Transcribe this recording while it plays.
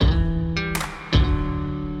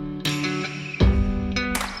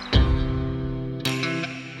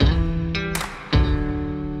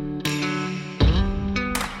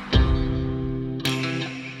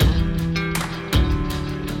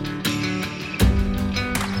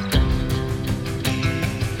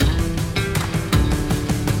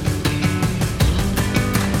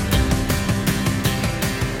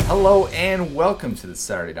Hello and welcome to the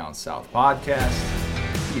Saturday Down South podcast.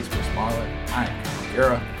 He is Chris Marler. I am Kyle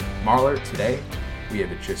Guerra. Marler, today we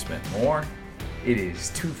have It Just Meant More. It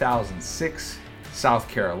is 2006 South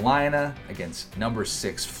Carolina against number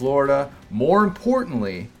 6 Florida. More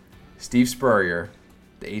importantly, Steve Spurrier,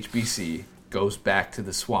 the HBC, goes back to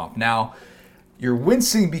the swamp. Now, you're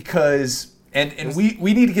wincing because, and we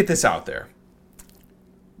need to get this out there.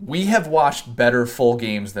 We have watched better full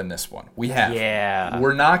games than this one. We have. Yeah.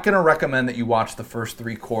 We're not going to recommend that you watch the first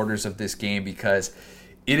 3 quarters of this game because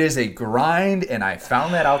it is a grind, and I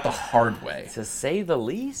found that out the hard way. To say the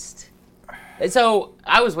least. And so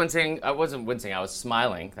I was wincing. I wasn't wincing. I was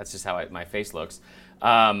smiling. That's just how my face looks.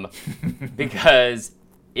 Because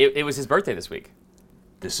it was his birthday this week.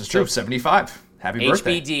 This is true. 75. Happy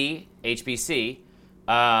birthday. HBD,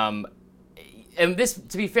 HBC. And this,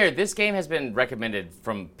 to be fair, this game has been recommended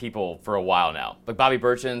from people for a while now. Like Bobby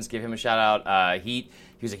Burchens, give him a shout out. He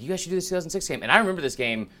was like, you guys should do this 2006 game. And I remember this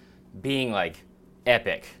game being like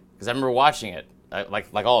epic because I remember watching it, like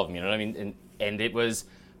all of them. You know what I mean? And it was,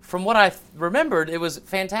 from what I remembered, it was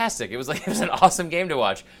fantastic. It was an awesome game to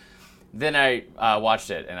watch. Then I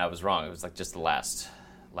watched it and I was wrong. It was like just the last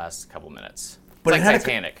couple minutes. But it's like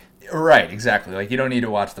Titanic. Right, exactly. Like, you don't need to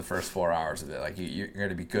watch the first 4 hours of it. Like, you're going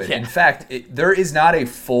to be good. Yeah. In fact, there is not a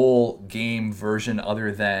full game version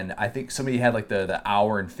other than, I think somebody had like the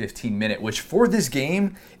hour and 15 minute, which for this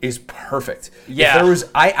game is perfect. Yeah. If there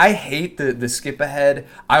was, I hate the skip ahead.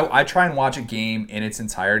 I try and watch a game in its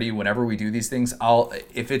entirety whenever we do these things.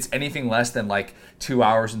 If it's anything less than like 2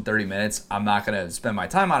 hours and 30 minutes, I'm not going to spend my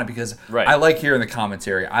time on it because I like hearing the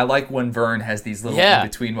commentary. I like when Vern has these little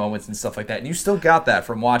in-between moments and stuff like that. And you still got that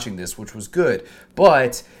from watching this, which was good.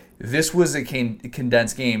 But this was a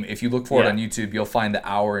condensed game. If you look for it on YouTube, you'll find the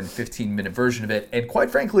hour and 15-minute version of it. And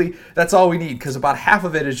quite frankly, that's all we need because about half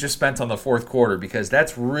of it is just spent on the fourth quarter because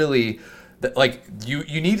that's really... Like, you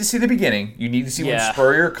need to see the beginning. You need to see when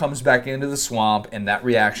Spurrier comes back into the swamp and that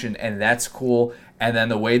reaction, and that's cool. And then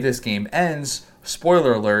the way this game ends,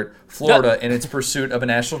 spoiler alert, Florida, in its pursuit of a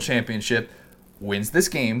national championship, wins this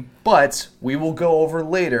game. But we will go over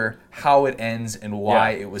later how it ends and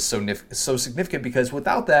why it was so significant, because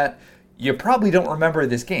without that, you probably don't remember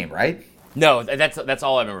this game, right? No, that's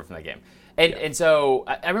all I remember from that game. And so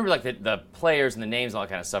I remember like the players and the names and all that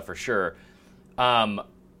kind of stuff for sure.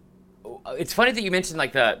 It's funny that you mentioned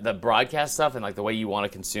like the broadcast stuff and like the way you want to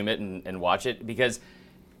consume it and watch it, because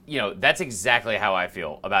you know that's exactly how I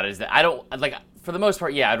feel about it. Is that I don't like, for the most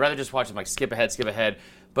part, I'd rather just watch them like skip ahead,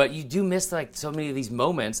 but you do miss like so many of these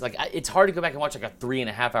moments. Like it's hard to go back and watch like a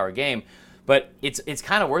 3.5 hour game, but it's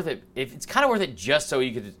kind of worth it. It's kind of worth it just so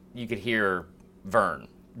you could hear Vern,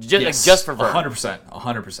 just for Vern.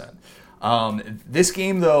 100%. This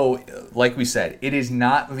game though, like we said, it is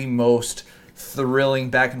not the most thrilling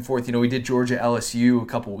back and forth. You know, we did Georgia LSU a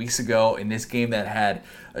couple weeks ago in this game that had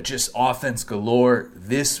just offense galore.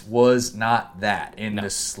 This was not that in the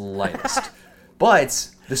slightest. But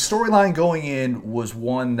the storyline going in was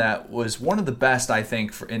one that was one of the best, I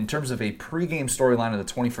think, in terms of a pregame storyline of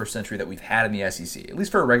the 21st century that we've had in the SEC, at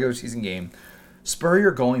least for a regular season game.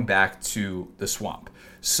 Spurrier going back to the swamp.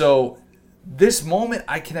 So this moment,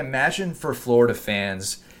 I can imagine for Florida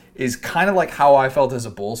fans, is kind of like how I felt as a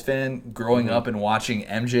Bulls fan growing up and watching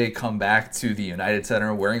MJ come back to the United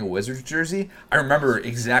Center wearing a Wizards jersey. I remember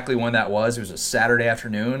exactly when that was. It was a Saturday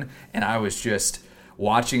afternoon, and I was just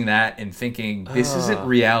watching that and thinking, this isn't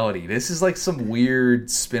reality. This is like some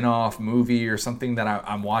weird spin-off movie or something that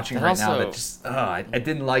I'm watching now that just, I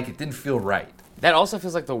didn't like. It didn't feel right. That also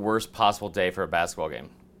feels like the worst possible day for a basketball game.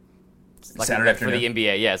 Like Saturday afternoon. For the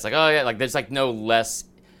NBA, it's like, like there's like no less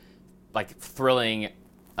like thrilling,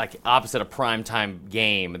 like opposite a primetime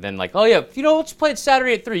game than like, let's play it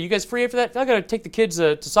Saturday at 3. You guys free after that? I gotta take the kids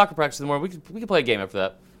to soccer practice in the morning. We can play a game after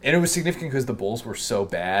that. And it was significant because the Bulls were so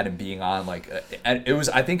bad, and being on like it was,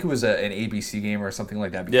 I think it was an ABC game or something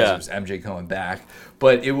like that because it was MJ coming back.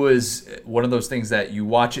 But it was one of those things that you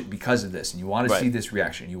watch it because of this, and you want to see this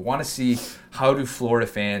reaction. You want to see how do Florida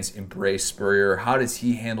fans embrace Spurrier? How does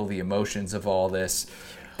he handle the emotions of all this?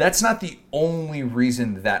 That's not the only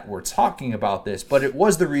reason that we're talking about this, but it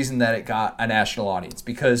was the reason that it got a national audience,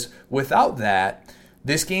 because without that,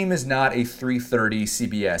 this game is not a 3:30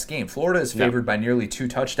 CBS game. Florida is favored by nearly 2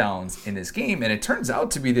 touchdowns in this game, and it turns out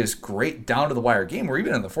to be this great down-to-the-wire game where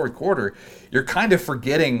even in the fourth quarter, you're kind of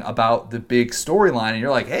forgetting about the big storyline, and you're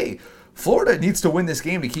like, hey, Florida needs to win this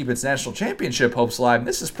game to keep its national championship hopes alive, and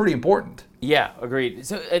this is pretty important. Yeah, agreed.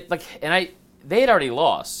 So, they had already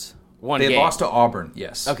lost one game. They lost to Auburn,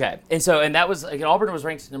 yes. Okay, and that was like, Auburn was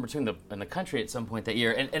ranked number 2 in the country at some point that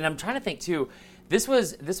year, and I'm trying to think too. This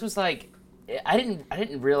was like I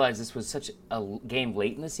didn't realize this was such a game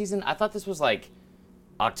late in the season. I thought this was like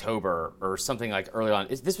October or something like early on.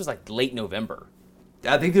 This was like late November.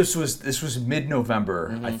 I think this was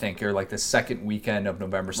mid-November, I think, or like the second weekend of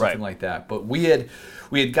November, something like that. But we had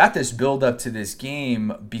got this build up to this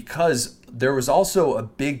game because there was also a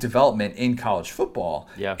big development in college football.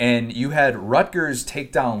 Yeah. And you had Rutgers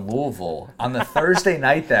take down Louisville on the Thursday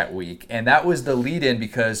night that week, and that was the lead-in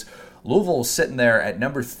because Louisville was sitting there at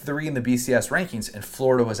number 3 in the BCS rankings, and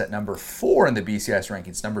Florida was at number 4 in the BCS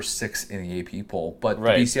rankings, number 6 in the AP poll. But the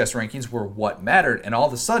BCS rankings were what mattered. And all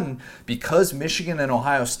of a sudden, because Michigan and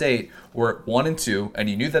Ohio State were 1 and 2, and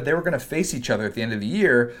you knew that they were going to face each other at the end of the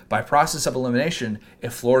year by process of elimination,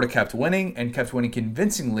 if Florida kept winning and kept winning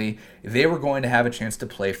convincingly, they were going to have a chance to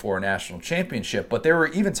play for a national championship. But they were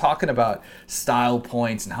even talking about style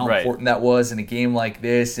points and how important that was in a game like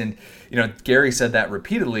this. And Gary said that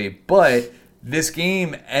repeatedly, but this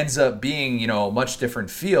game ends up being, a much different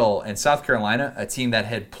feel. And South Carolina, a team that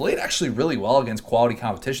had played actually really well against quality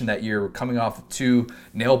competition that year, coming off of 2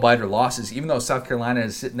 nail-biter losses, even though South Carolina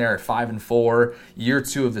is sitting there at 5-4, year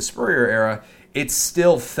 2 of the Spurrier era, it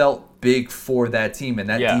still felt big for that team, and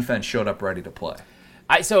that defense showed up ready to play.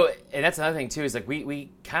 And that's another thing, too, is like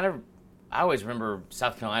we kind of, I always remember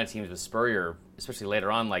South Carolina teams with Spurrier, especially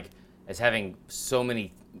later on, like as having so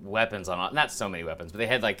many weapons on, not so many weapons, but they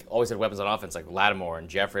had always had weapons on offense like Lattimore and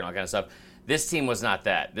Jeffrey and all kind of stuff. This team was not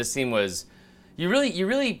that. This team was, you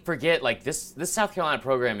really forget this South Carolina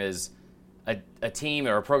program is a team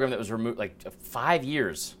or a program that was removed 5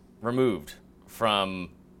 years removed from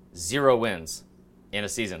 0 wins in a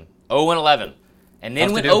season, 0-11, and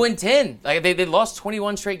then went 0-10. They lost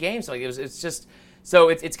 21 straight games. It's just so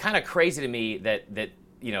it's kind of crazy to me that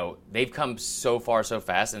they've come so far so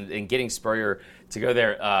fast, and getting Spurrier to go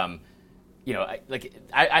there.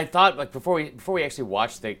 I thought before we actually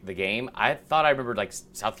watched the game, I thought I remembered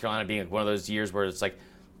South Carolina being one of those years where it's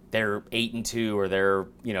they're 8-2 or they're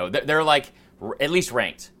they're at least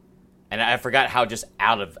ranked, and I forgot how just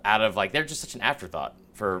out of they're just such an afterthought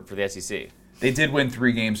for the SEC. They did win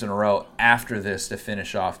 3 games in a row after this to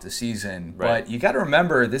finish off the season. But you got to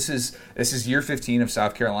remember, this is year 15 of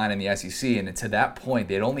South Carolina in the SEC, and to that point,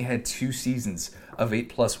 they'd only had 2 seasons of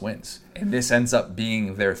 8+ wins. And this ends up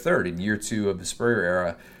being their 3rd in year 2 of the Spurrier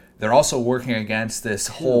era. They're also working against this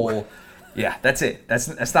whole... Yeah, that's it.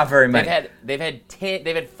 That's not very many. They've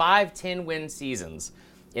had 5 10-win seasons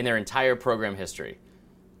in their entire program history.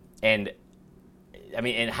 And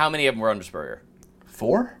how many of them were under Spurrier?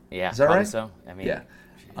 4? Yeah, is that right? So.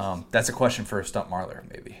 That's a question for Stump Marler,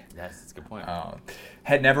 maybe. That's a good point.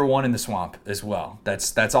 Had never won in the Swamp as well.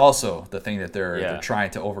 That's also the thing that they're trying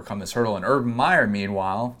to overcome this hurdle. And Urban Meyer,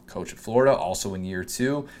 meanwhile, coach at Florida, also in year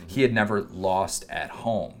 2, he had never lost at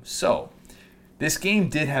home. So this game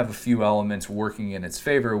did have a few elements working in its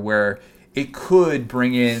favor where it could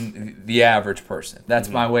bring in the average person. That's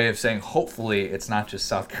my way of saying hopefully it's not just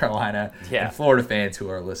South Carolina and Florida fans who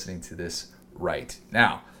are listening to this right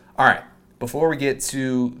now. All right, before we get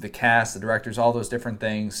to the cast, the directors, all those different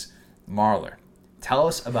things, Marler, tell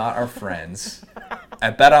us about our friends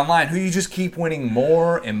at BetOnline, who you just keep winning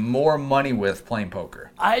more and more money with playing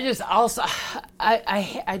poker. I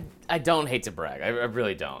don't hate to brag. I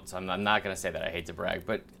really don't. So I'm not going to say that I hate to brag,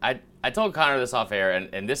 but I told Connor this off air,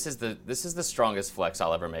 and this is the strongest flex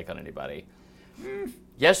I'll ever make on anybody.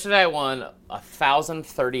 Yesterday I won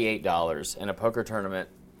 $1,038 in a poker tournament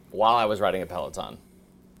while I was riding a Peloton.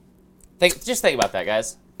 Just think about that,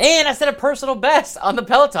 guys. And I set a personal best on the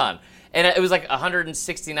Peloton. And it was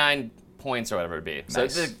 169 points or whatever it be.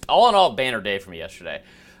 Nice. So all in all, banner day for me yesterday.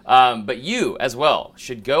 But you, as well,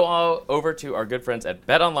 should go over to our good friends at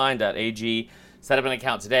betonline.ag. Set up an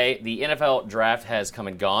account today. The NFL draft has come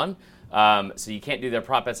and gone. So you can't do their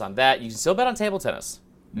prop bets on that. You can still bet on table tennis.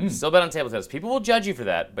 Still bet on table tennis. People will judge you for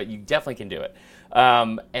that, but you definitely can do it.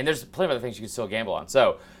 And there's plenty of other things you can still gamble on.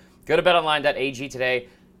 So go to betonline.ag today.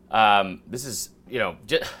 This is,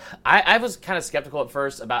 I was kind of skeptical at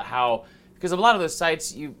first about how, because a lot of those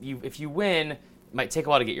sites, you if you win, it might take a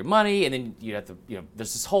while to get your money, and then you have to,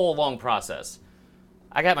 there's this whole long process.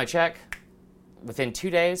 I got my check within 2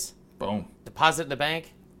 days. Boom. Deposit in the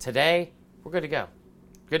bank. Today, we're good to go.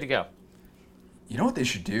 Good to go. You know what they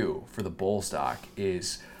should do for the Bull stock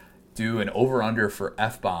is do an over-under for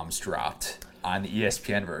F-bombs dropped on the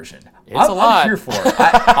ESPN version. It's a lot. I'm here for it.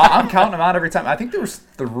 I'm counting them out every time. I think there was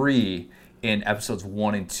 3 in episodes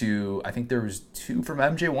 1 and 2. I think there was 2 from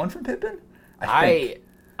MJ, 1 from Pippen. I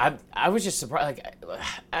was just surprised.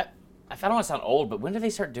 I don't want to sound old, but when did they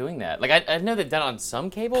start doing that? I know they've done it on some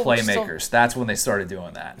cable. Playmakers. That's when they started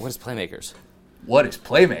doing that. What is Playmakers? What is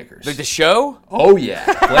Playmakers? Like the show? Oh yeah,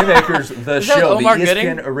 Playmakers, the Is that show, with Omar the ESPN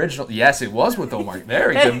Gooding? original. Yes, it was with Omar.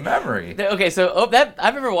 Very good memory. Okay, so I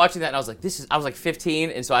remember watching that and I was like, I was like 15,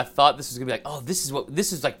 and so I thought this was gonna be like, oh, this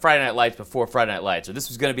is like Friday Night Lights before Friday Night Lights, or this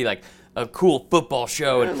was gonna be like a cool football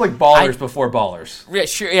show. It was like Ballers before Ballers. Yeah,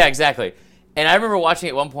 sure, yeah, exactly. And I remember watching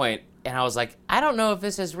it at one point, and I was like, I don't know if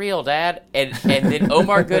this is real, Dad. And then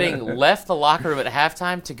Omar Gooding left the locker room at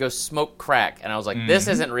halftime to go smoke crack, and I was like, this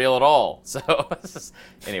isn't real at all. So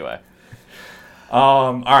anyway.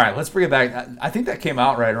 All right, let's bring it back. I think that came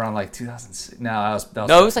out right around like 2006. No, that was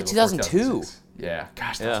No, it was like before 2002. Yeah,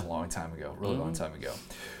 gosh, that was a long time ago. Really long time ago.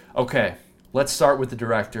 Okay, let's start with the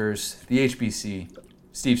directors, the HBC,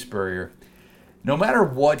 Steve Spurrier. No matter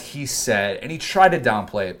what he said, and he tried to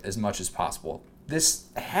downplay it as much as possible, this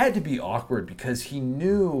had to be awkward because he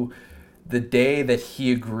knew the day that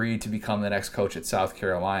he agreed to become the next coach at South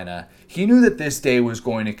Carolina, he knew that this day was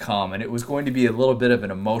going to come, and it was going to be a little bit of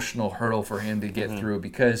an emotional hurdle for him to get through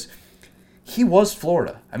because he was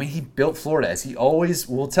Florida. I mean, he built Florida. As he always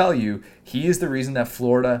will tell you, he is the reason that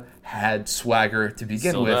Florida had swagger to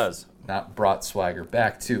begin Still with. does. Not brought swagger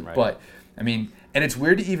back, too. Right. But, I mean, and it's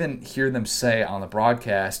weird to even hear them say on the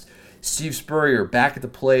broadcast, Steve Spurrier back at the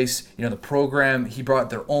place, the program, he brought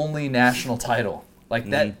their only national title. Like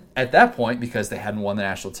that at that point, because they hadn't won the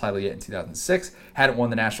national title yet in 2006, hadn't won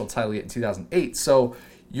the national title yet in 2008. So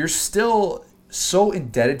you're still so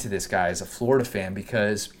indebted to this guy as a Florida fan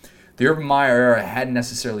because the Urban Meyer era hadn't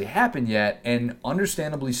necessarily happened yet, and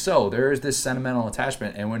understandably so. There is this sentimental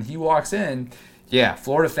attachment, and when he walks in, yeah,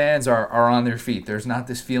 Florida fans are on their feet. There's not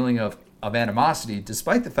this feeling of animosity,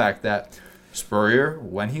 despite the fact that Spurrier,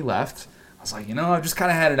 when he left, I was like, I've just kind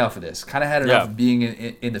of had enough of this. Kind of had enough of being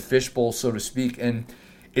in the fishbowl, so to speak. And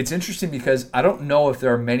it's interesting because I don't know if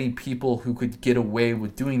there are many people who could get away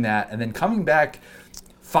with doing that. And then coming back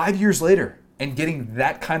 5 years later and getting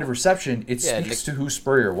that kind of reception, it speaks to who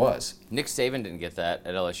Spurrier was. Nick Saban didn't get that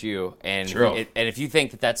at LSU. And, True. And if you think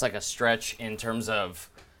that that's like a stretch in terms of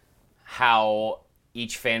how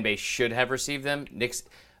each fan base should have received them,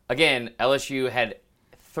 again, LSU had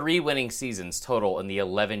 3 winning seasons total in the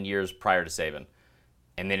 11 years prior to Saban.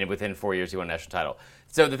 And then within 4 years, he won a national title.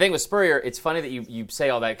 So the thing with Spurrier, it's funny that you say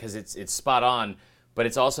all that because it's spot on, but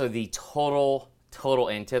it's also the total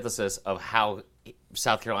antithesis of how some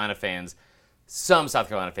South Carolina fans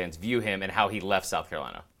view him and how he left South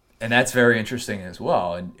Carolina. And that's very interesting as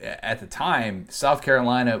well. And at the time, South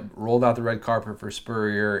Carolina rolled out the red carpet for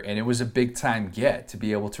Spurrier, and it was a big-time get to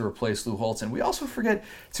be able to replace Lou Holtz. And we also forget,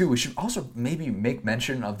 too, we should also maybe make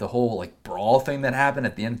mention of the whole brawl thing that happened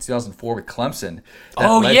at the end of 2004 with Clemson. That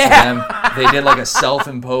led to them. They did a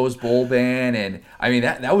self-imposed bowl ban, and I mean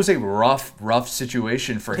that was a rough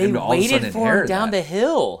situation for him to all of a sudden inherit. They waited for him down the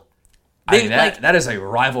hill. That is a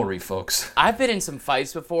rivalry, folks. I've been in some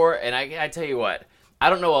fights before, and I tell you what. I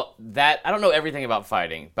don't know everything about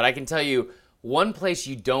fighting, but I can tell you one place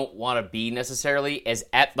you don't want to be necessarily is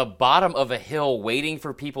at the bottom of a hill waiting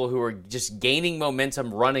for people who are just gaining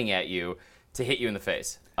momentum running at you to hit you in the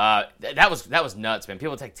face. That was nuts, man.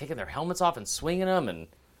 People taking their helmets off and swinging them, and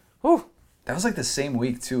whew. That was the same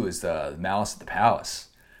week, too, as the Malice at the Palace.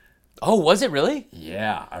 Oh, was it really?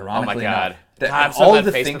 Yeah, ironically. Oh, my God. I'm so glad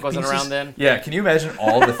Facebook wasn't around then. Yeah, can you imagine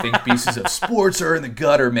all the think pieces of sports are in the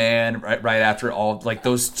gutter, man, right after all,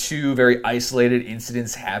 those 2 very isolated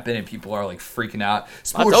incidents happen and people are, freaking out.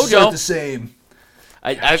 Sports aren't the same.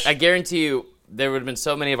 I guarantee you there would have been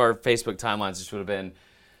so many of our Facebook timelines just would have been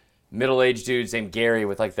middle-aged dudes named Gary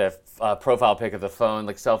with, the profile pic of the phone,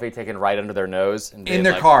 selfie taken right under their nose. And in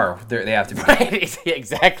their car, they have to be. Right,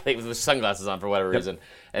 exactly, with sunglasses on for whatever reason.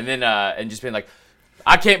 And then, and just being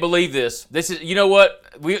I can't believe this. This is, you know what?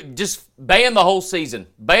 We just ban the whole season.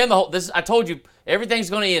 Ban the whole. This. I told you, everything's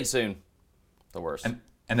going to end soon. The worst.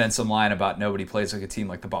 And then some line about nobody plays like a team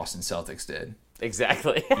like the Boston Celtics did.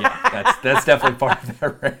 Exactly. Yeah, that's definitely part of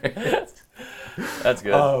that, right? That's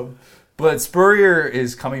good. But Spurrier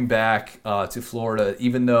is coming back to Florida,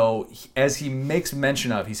 even though, as he makes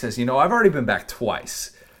mention of, he says, I've already been back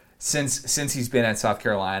twice. Since he's been at South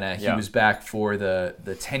Carolina, he was back for the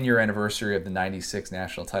 10-year anniversary of the 96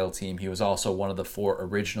 national title team. He was also one of the 4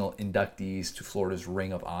 original inductees to Florida's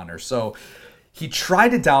Ring of Honor. So he tried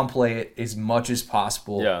to downplay it as much as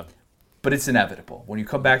possible, but it's inevitable. When you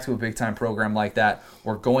come back to a big-time program like that,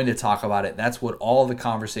 we're going to talk about it. That's what all the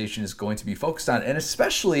conversation is going to be focused on, and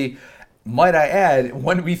especially, might I add,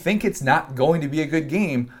 when we think it's not going to be a good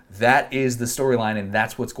game, that is the storyline, and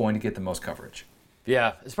that's what's going to get the most coverage.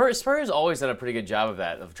 Yeah, Spurrier's always done a pretty good job of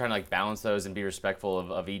that, of trying to balance those and be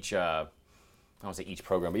respectful of each. I don't want to say each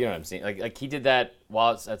program, but you know what I'm saying. Like he did that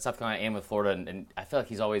while at South Carolina and with Florida, and I feel like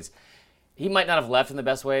he might not have left in the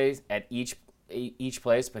best ways at each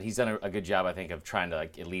place, but he's done a good job, I think, of trying to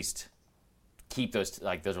like at least keep those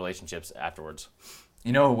relationships afterwards.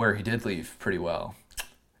 You know where he did leave pretty well?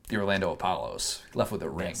 The Orlando Apollos. He left with a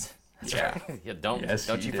ring. Yes. Yeah. Yeah, don't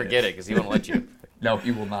you did. forget it, because he won't let you. No, he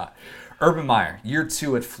will not. Urban Meyer, year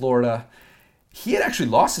 2 at Florida. He had actually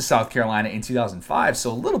lost to South Carolina in 2005, so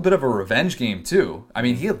a little bit of a revenge game too. I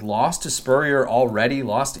mean, he had lost to Spurrier already,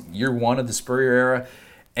 lost in year 1 of the Spurrier era.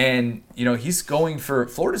 And, Florida's going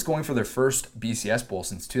for their first BCS Bowl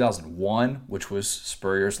since 2001, which was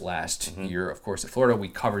Spurrier's last year, of course, at Florida. We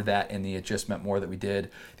covered that in the It Just Meant More that we did,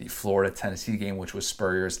 the Florida-Tennessee game, which was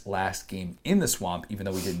Spurrier's last game in the Swamp, even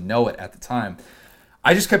though we didn't know it at the time.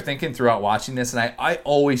 I just kept thinking throughout watching this, and I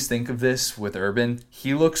always think of this with Urban.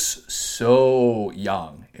 He looks so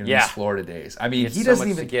young in his Florida days. I mean, he doesn't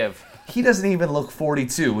even give. He doesn't even look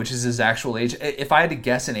 42, which is his actual age. If I had to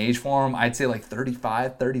guess an age for him, I'd say like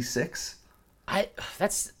 35, 36.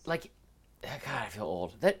 That's like, God, I feel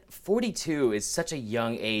old. That 42 is such a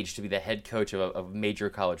young age to be the head coach of a major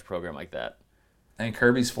college program like that. And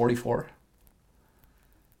Kirby's 44.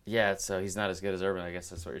 Yeah, so he's not as good as Urban. I guess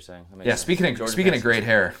that's what you're saying. Yeah, speaking of great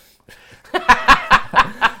hair.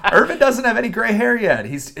 Urban doesn't have any gray hair yet.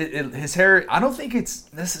 His hair, I don't think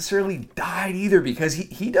it's necessarily dyed either, because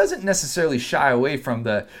he doesn't necessarily shy away from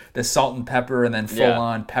the salt and pepper and then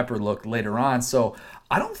full-on pepper look later on. So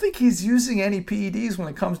I don't think he's using any PEDs when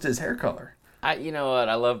it comes to his hair color. You know what?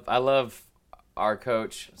 I love our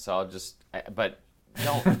coach, so but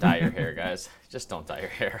don't dye your hair, guys. Just don't dye your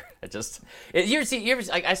hair.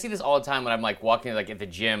 I see this all the time when I'm like walking like at the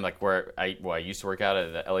gym, like where I used to work out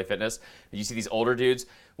at LA Fitness. You see these older dudes.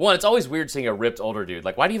 One, it's always weird seeing a ripped older dude.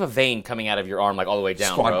 Like, why do you have a vein coming out of your arm like all the way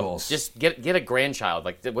down, squad bro? goals. Just get a grandchild.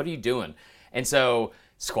 Like, what are you doing? And so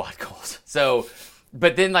squad goals. So,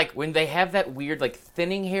 but then like when they have that weird like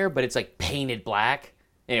thinning hair, but it's like painted black.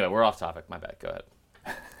 Anyway, we're off topic. My bad. Go ahead.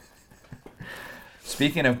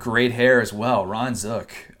 Speaking of great hair as well, Ron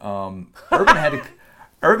Zook. Urban had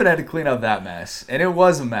to clean up that mess, and it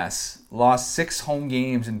was a mess. Lost 6 home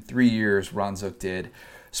games in 3 years, Ron Zook did.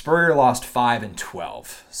 Spurrier lost 5 and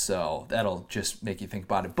 12, so that'll just make you think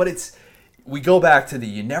about it. But we go back to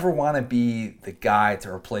you never want to be the guy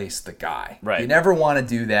to replace the guy. Right. You never want to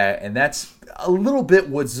do that, and that's a little bit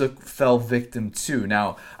what Zook fell victim to.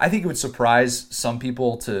 Now, I think it would surprise some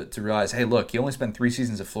people to realize, hey, look, he only spent 3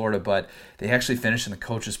 seasons at Florida, but they actually finished in the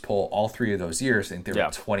coaches poll all 3 of those years. I think they were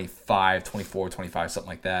 25, 24, 25, something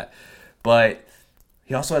like that. But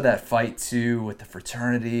he also had that fight, too, with the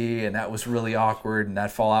fraternity, and that was really awkward, and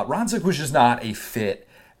that fallout. Ron Zook was just not a fit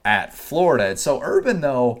at Florida. And so Urban,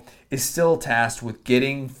 though, is still tasked with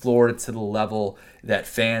getting Florida to the level that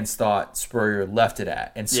fans thought Spurrier left it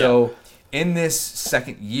at. And so in this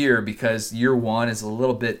second year, because year 1 is a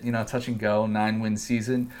little bit, touch and go, 9-win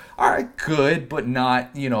season, all right, good, but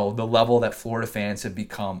not, the level that Florida fans have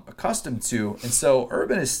become accustomed to. And so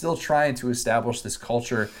Urban is still trying to establish this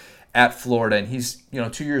culture at Florida. And he's,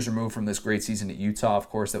 2 years removed from this great season at Utah, of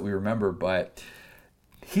course, that we remember, but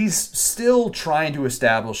he's still trying to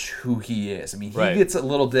establish who he is. I mean, he gets a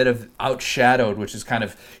little bit of outshadowed, which is kind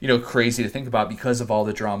of, crazy to think about because of all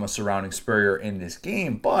the drama surrounding Spurrier in this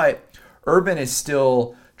game. But Urban is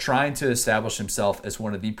still trying to establish himself as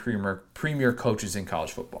one of the premier coaches in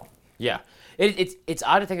college football. Yeah. It's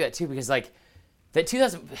odd to think of that, too, because, like,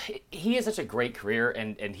 he has such a great career,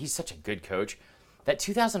 and he's such a good coach. That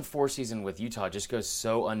 2004 season with Utah just goes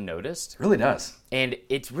so unnoticed. It really does. And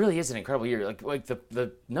it really is an incredible year. Like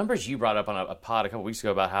the numbers you brought up on a pod a couple weeks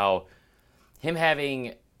ago about how him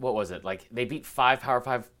having, what was it? Like, they beat 5 Power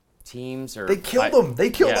 5 teams. Or they killed them.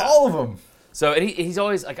 They killed all of them. So he's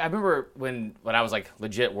always, like, I remember when I was, like,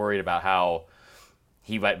 legit worried about how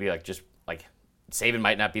he might be, like, just, like, Saban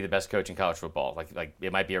might not be the best coach in college football. Like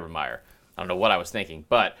it might be Urban Meyer. I don't know what I was thinking.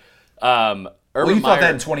 But Urban Meyer, thought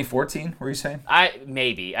that in 2014, were you saying?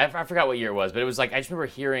 Maybe. I forgot what year it was, but it was like, I just remember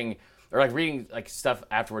hearing or like reading like stuff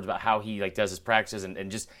afterwards about how he like does his practices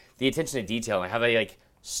and just the attention to detail and how they like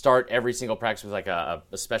start every single practice with like a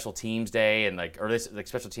special teams day and like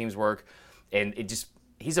special teams work, and it just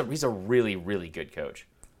he's a really, really good coach.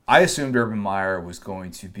 I assumed Urban Meyer was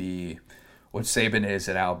going to be what Saban is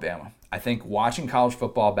at Alabama. I think watching college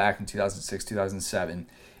football back in 2006, 2007,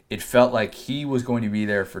 it felt like he was going to be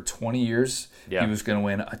there for 20 years. Yeah. He was going to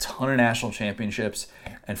win a ton of national championships,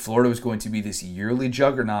 and Florida was going to be this yearly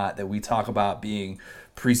juggernaut that we talk about being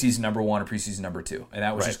preseason number 1 or preseason number 2. And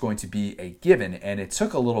that was just going to be a given. And it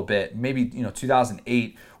took a little bit. Maybe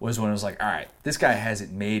 2008 was when it was like, all right, this guy has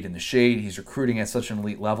it made in the shade. He's recruiting at such an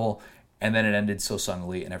elite level. And then it ended so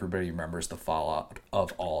suddenly, and everybody remembers the fallout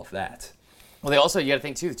of all of that. Well, they also, you got to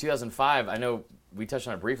think too, 2005, I know we touched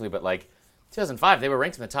on it briefly, but like 2005, they were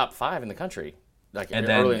ranked in the top 5 in the country. Like And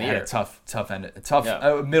early then in the had year. a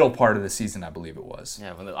tough middle part of the season, I believe it was.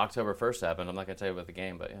 Yeah, when the October 1st happened, I'm not going to tell you about the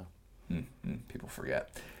game, but yeah. People forget.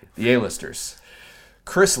 The A-listers.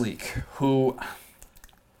 Chris Leak, who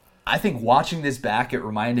I think watching this back, it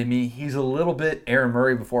reminded me, he's a little bit Aaron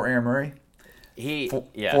Murray before Aaron Murray.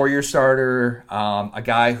 Four-year starter, a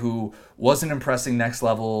guy who wasn't impressing next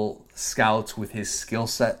level scouts with his skill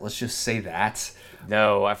set. Let's just say that.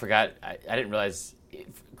 No, I forgot. I didn't realize.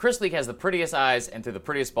 Chris Leak has the prettiest eyes and threw the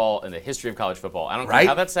prettiest ball in the history of college football. I don't care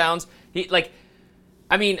how that sounds. It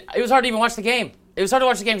was hard to even watch the game. It was hard to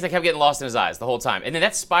watch the game because I kept getting lost in his eyes the whole time. And then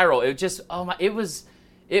that spiral, it was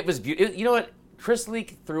beautiful. You know what? Chris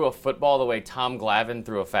Leak threw a football the way Tom Glavine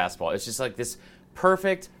threw a fastball. It's just like this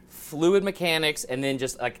perfect, fluid mechanics, and then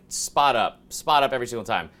just like spot up every single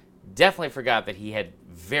time. Definitely forgot that he had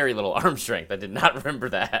very little arm strength. I did not remember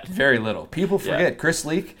that. Very little. People forget Chris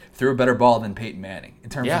Leak threw a better ball than Peyton Manning in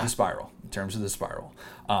terms of the spiral.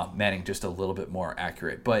 Manning just a little bit more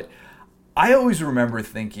accurate. But I always remember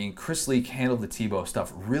thinking Chris Leak handled the Tebow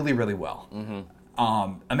stuff really, really well.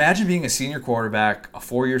 Imagine being a senior quarterback, a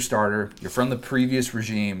 4-year starter. You're from the previous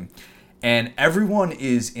regime. And everyone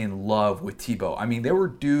is in love with Tebow. I mean, there were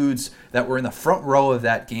dudes that were in the front row of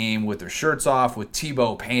that game with their shirts off, with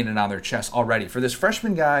Tebow painted on their chest already. For this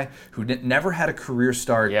freshman guy who never had a career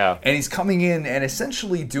start, and he's coming in and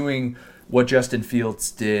essentially doing what Justin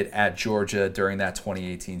Fields did at Georgia during that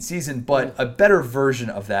 2018 season, but a better version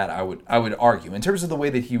of that, I would argue, in terms of the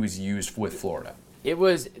way that he was used with Florida. It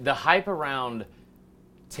was the hype around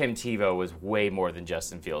Tim Tebow was way more than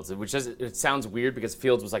Justin Fields, it sounds weird because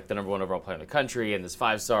Fields was like the number 1 overall player in the country and this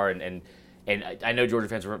 5-star, and I know Georgia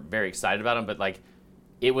fans were very excited about him, but like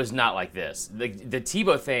it was not like this. The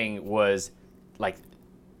Tebow thing was like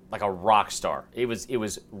a rock star. It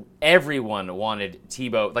was everyone wanted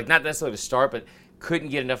Tebow, like not necessarily to start, but couldn't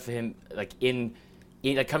get enough of him like in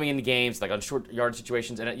like coming into games like on short yard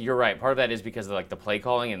situations. And you're right, part of that is because of like the play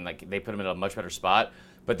calling and like they put him in a much better spot.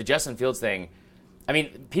 But the Justin Fields thing, I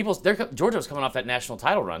mean, Georgia was coming off that national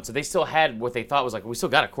title run, so they still had what they thought was like, we still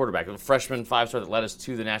got a quarterback, a freshman 5-star that led us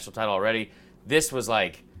to the national title already. This was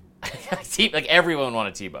like, like everyone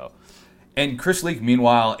wanted Tebow. And Chris Leak,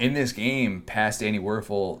 meanwhile, in this game, passed Danny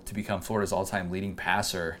Werfel to become Florida's all-time leading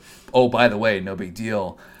passer. Oh, by the way, no big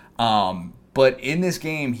deal. But in this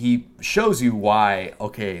game, he shows you why,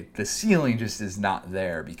 okay, the ceiling just is not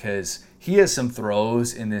there, because he has some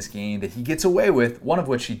throws in this game that he gets away with, one of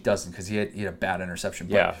which he doesn't because he had a bad interception.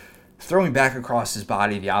 But throwing back across his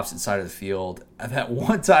body, the opposite side of the field. And that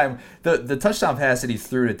one time, the touchdown pass that he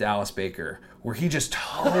threw to Dallas Baker, where he just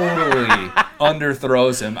totally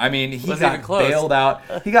underthrows him. I mean, he got bailed out.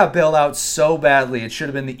 He got bailed out so badly. It should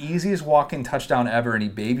have been the easiest walking touchdown ever, and he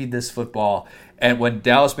babied this football. And when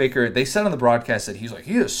Dallas Baker, they said on the broadcast that he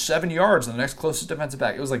has 7 yards and the next closest defensive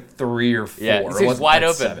back. It was like 3 or 4. Yeah, he was wide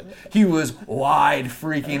open. 7. He was wide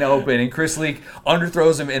freaking open. And Chris Leak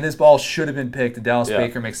underthrows him, and this ball should have been picked. And Dallas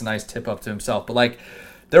Baker makes a nice tip up to himself. But like,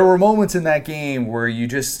 there were moments in that game where you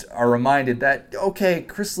just are reminded that, okay,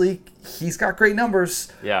 Chris Leak, he's got great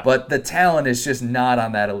numbers, but the talent is just not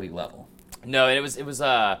on that elite level. No, and it's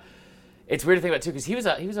weird to think about too, because he was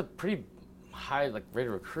a pretty high like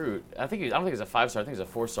rated recruit. I don't think he was a 5-star. I think he was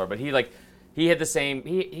a 4-star. But he had the same.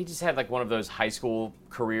 He just had like one of those high school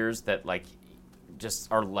careers that like just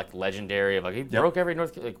are like legendary. Of like he broke every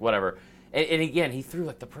like whatever. And again, he threw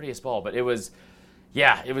like the prettiest ball. But it was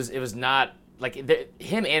not like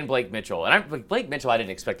him and Blake Mitchell. And Blake Mitchell, I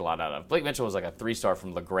didn't expect a lot out of. Blake Mitchell was like a 3-star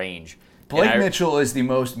from LaGrange. Blake Mitchell is the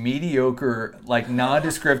most mediocre, like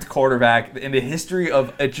nondescript quarterback in the history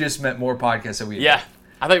of It Just Meant More podcasts that we've done.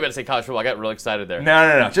 I thought you were about to say college football. I got real excited there.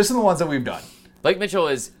 No. Just in the ones that we've done. Blake Mitchell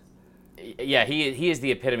is, he is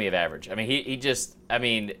the epitome of average. I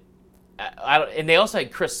mean, and they also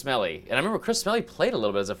had Chris Smelley. And I remember Chris Smelley played a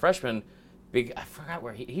little bit as a freshman. I forgot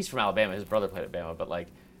where he's from Alabama. His brother played at Bama.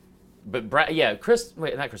 Not Chris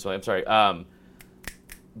Smelley. I'm sorry.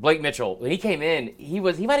 Blake Mitchell, when he came in, he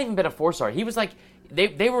might have even been a 4-star. He was like,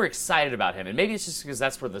 they were excited about him. And maybe it's just because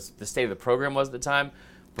that's where the state of the program was at the time.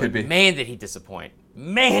 But could be. Man, did he disappoint.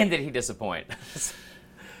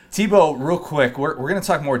 Tebow, real quick, we're going to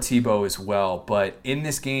talk more Tebow as well, but in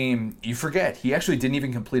this game, you forget, he actually didn't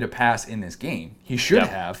even complete a pass in this game. He should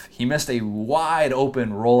have. He missed a wide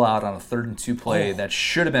open rollout on a 3rd and 2 play that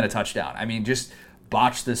should have been a touchdown. I mean, just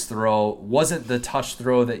botched this throw. Wasn't the touch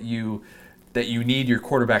throw that you need your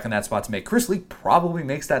quarterback in that spot to make. Chris Leak probably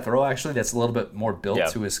makes that throw, actually. That's a little bit more built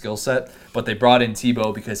to his skill set. But they brought in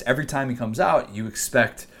Tebow because every time he comes out, you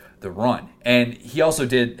expect the run. And he also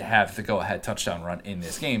did have the go-ahead touchdown run in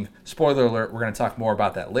this game. Spoiler alert, we're going to talk more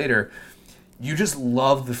about that later. You just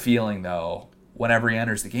love the feeling, though, whenever he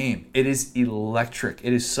enters the game. It is electric.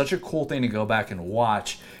 It is such a cool thing to go back and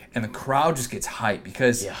watch, and the crowd just gets hyped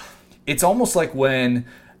because it's almost like when,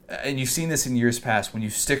 and you've seen this in years past, when you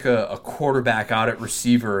stick a quarterback out at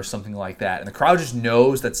receiver or something like that, and the crowd just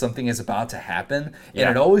knows that something is about to happen. And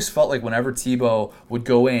it always felt like whenever Tebow would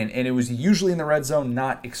go in, and it was usually in the red zone,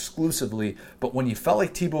 not exclusively, but when you felt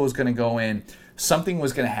like Tebow was going to go in, something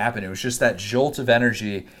was going to happen. It was just that jolt of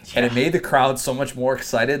energy, and it made the crowd so much more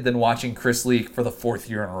excited than watching Chris Leak for the 4th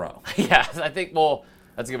year in a row. Yeah, I think, well,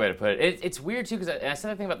 that's a good way to put it. It's weird, too, because I said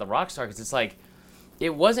that thing about the rock star, because it's like,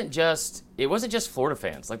 it wasn't just Florida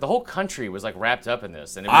fans. Like, the whole country was, like, wrapped up in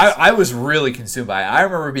this. And it was, I was really consumed by it. I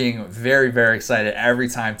remember being very, very excited every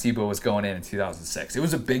time Tebow was going in 2006. It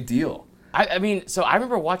was a big deal. I mean, so I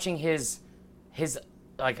remember watching his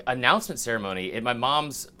like, announcement ceremony at my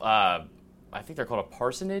mom's, I think they're called a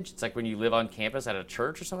parsonage. It's like when you live on campus at a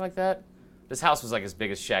church or something like that. This house was like as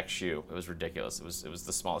big as Shaq's shoe. It was ridiculous. It was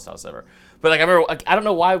the smallest house ever. But like I remember, like, I don't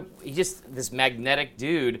know why, he just, this magnetic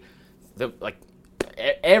dude,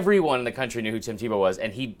 everyone in the country knew who Tim Tebow was,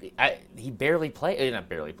 and he barely played, not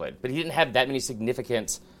barely played, but he didn't have that many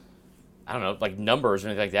significant, I don't know, like numbers or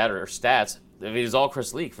anything like that or stats. I mean, it was all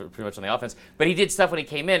Chris Leak for pretty much on the offense. But he did stuff when he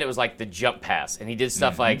came in. It was like the jump pass, and he did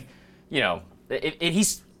stuff like, you know,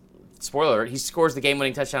 he's. Spoiler alert, he scores the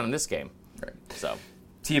game-winning touchdown in this game. Right. So,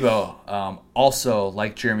 Tebow, also,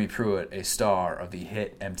 like Jeremy Pruitt, a star of the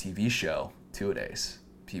hit MTV show, Two-A-Days.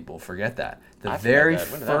 People forget that. The very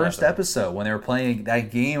first episode, when they were playing that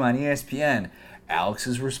game on ESPN,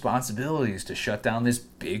 Alex's responsibility is to shut down this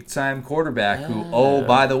big-time quarterback who,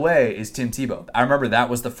 by the way, is Tim Tebow. I remember that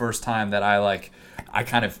was the first time that I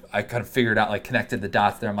kind of figured out, like, connected the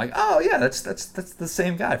dots there. I'm like, oh, yeah, that's the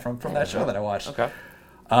same guy from that show that I watched. Okay.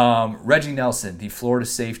 Reggie Nelson, the Florida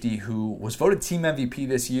safety who was voted team MVP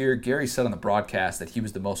this year. Gary said on the broadcast that he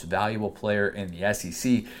was the most valuable player in the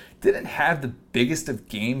SEC. Didn't have the biggest of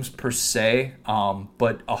games per se,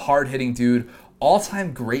 but a hard-hitting dude.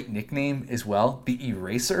 All-time great nickname as well, the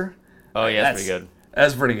Eraser. Oh, yeah, that's pretty good.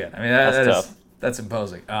 That's pretty good. I mean, that's tough. That's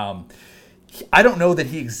imposing. I don't know that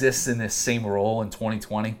he exists in this same role in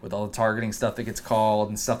 2020 with all the targeting stuff that gets called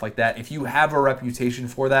and stuff like that. If you have a reputation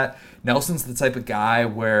for that, Nelson's the type of guy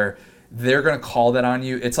where they're going to call that on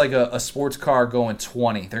you. It's like a sports car going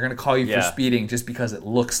 20. They're going to call you for speeding just because it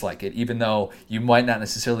looks like it, even though you might not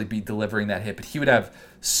necessarily be delivering that hit. But he would have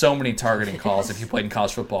so many targeting calls if you played in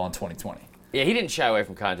college football in 2020. Yeah, he didn't shy away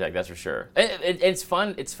from contact, that's for sure. It's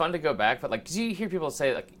fun. It's fun to go back, but like, 'cause you hear people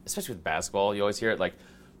say, like, especially with basketball, you always hear it like,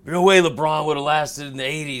 no way LeBron would have lasted in the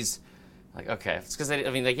 80s. Like, okay. It's because,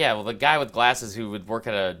 the guy with glasses who would work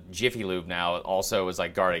at a Jiffy Lube now also was,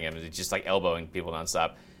 like, guarding him. It's just, like, elbowing people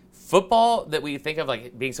nonstop. Football that we think of,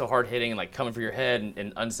 like, being so hard-hitting and, like, coming for your head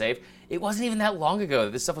and unsafe, it wasn't even that long ago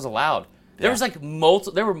that this stuff was allowed. There was, like,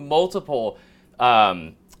 multiple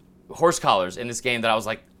horse collars in this game that I was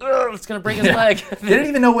like, it's going to break his leg. They didn't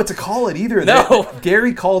even know what to call it either. No.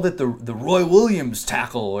 Gary called it the Roy Williams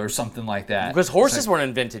tackle or something like that. Because horses weren't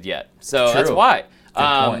invented yet. So that's why.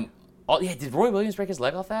 Good point. Did Roy Williams break his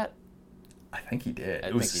leg off that? I think he did.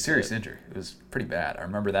 It was a serious injury. It was pretty bad. I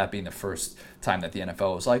remember that being the first time that the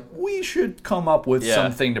NFL was like, we should come up with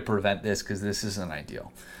something to prevent this because this isn't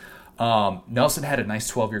ideal. Nelson had a nice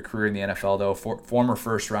 12-year career in the NFL, though. Former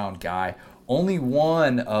first-round guy. Only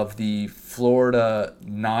one of the Florida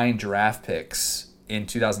 9 draft picks in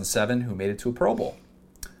 2007 who made it to a Pro Bowl.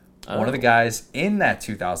 One of the guys in that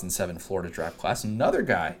 2007 Florida draft class, another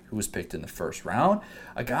guy who was picked in the first round,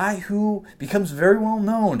 a guy who becomes very well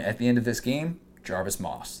known at the end of this game, Jarvis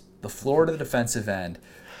Moss, the Florida defensive end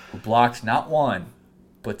who blocked not one,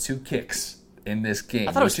 but 2 kicks in this game.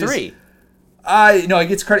 I thought it was 3. No, he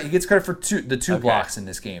gets credit for the two blocks in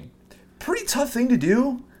this game. Pretty tough thing to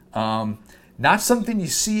do. Not something you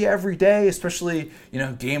see every day, especially,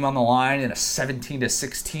 game on the line in a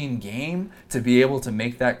 17-16 game to be able to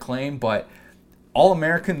make that claim. But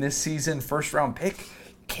All-American this season, first-round pick,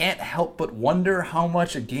 can't help but wonder how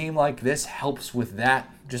much a game like this helps with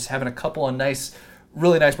that. Just having a couple of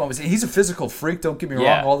really nice moments. He's a physical freak, don't get me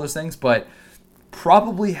wrong, all those things, but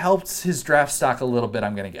probably helped his draft stock a little bit,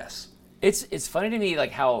 I'm going to guess. It's funny to me,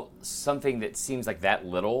 like, how something that seems like that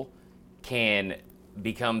little can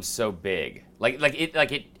become so big. Like it I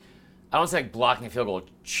don't want to say like blocking a field goal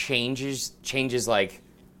changes like,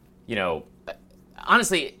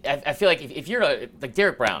 honestly, I feel like if you're like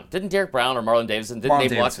Derek Brown, didn't Derek Brown or Marlon Davidson,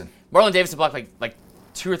 Marlon Davidson blocked like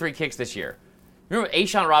 2 or 3 kicks this year. Remember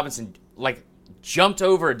A'Shawn Robinson, like jumped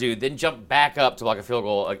over a dude, then jumped back up to block a field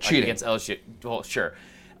goal Cheating. against LSU. Well, sure.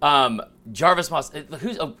 Jarvis Moss.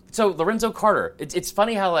 So Lorenzo Carter. It's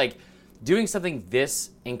funny how like doing something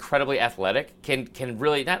this incredibly athletic can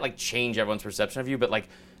really not like change everyone's perception of you, but like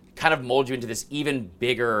kind of mold you into this even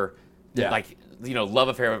bigger like love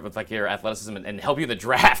affair with like your athleticism and help you in the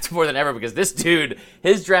draft more than ever, because this dude,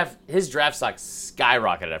 his draft stock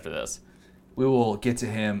skyrocketed after this. We will get to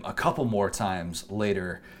him a couple more times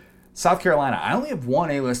later. South Carolina, I only have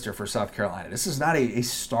one A-lister for South Carolina. This is not a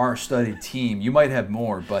star-studded team. You might have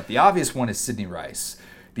more, but the obvious one is Sidney Rice,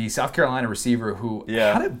 the South Carolina receiver who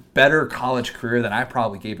had a better college career than I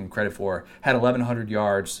probably gave him credit for. Had 1,100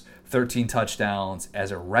 yards, 13 touchdowns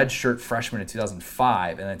as a redshirt freshman in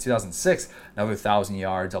 2005, and then 2006, another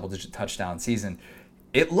 1,000-yard, double-digit touchdown season.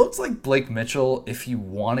 It looks like Blake Mitchell, if he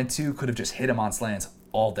wanted to, could have just hit him on slants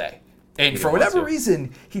all day. And for whatever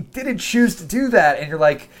reason, he didn't choose to do that, and you're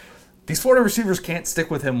like, these Florida receivers can't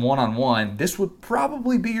stick with him one-on-one. This would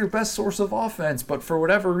probably be your best source of offense, but for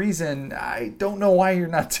whatever reason, I don't know why you're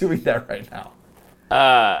not doing that right now.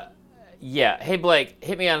 Yeah. Hey, Blake,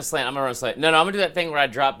 hit me on a slant. I'm going to run a slant. No, I'm going to do that thing where I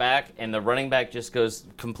drop back, and the running back just goes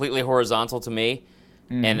completely horizontal to me,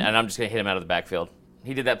 and I'm just going to hit him out of the backfield.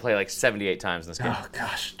 He did that play like 78 times in this game. Oh,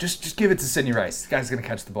 gosh. Just give it to Sidney Rice. This guy's going to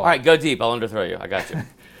catch the ball. All right, go deep. I'll underthrow you. I got you.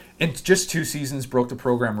 In just 2 seasons, broke the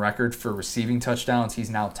program record for receiving touchdowns.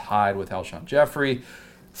 He's now tied with Alshon Jeffrey.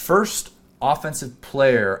 First offensive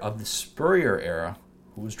player of the Spurrier era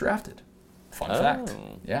who was drafted. Fun fact.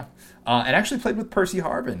 Yeah. And actually played with Percy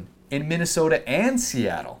Harvin in Minnesota and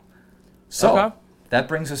Seattle. So that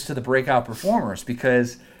brings us to the breakout performers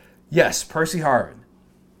because, yes, Percy Harvin,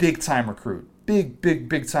 big-time recruit.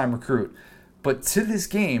 Big time recruit. But to this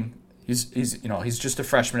game, he's just a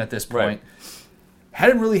freshman at this point. Right.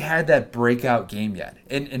 Hadn't really had that breakout game yet.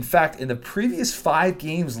 In fact, in the previous 5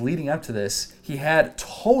 games leading up to this, he had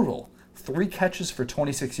total 3 catches for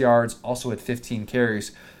 26 yards, also had 15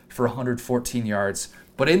 carries for 114 yards.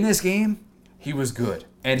 But in this game, he was good.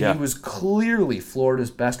 And he was clearly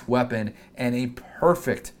Florida's best weapon and a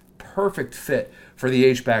perfect fit for the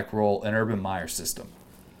H-back role in Urban Meyer's system.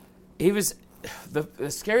 He was the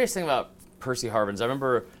scariest thing about Percy Harvin is I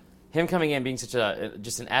remember him coming in being such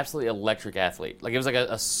just an absolutely electric athlete. Like it was like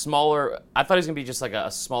a smaller. I thought he was gonna be just like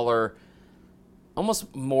a smaller,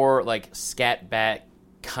 almost more like scat back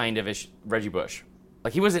kind of ish Reggie Bush.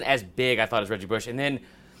 Like he wasn't as big I thought as Reggie Bush, and then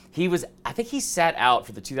he was. I think he sat out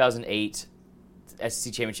for the 2008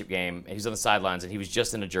 SEC championship game, and he was on the sidelines, and he was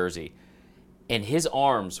just in a jersey, and his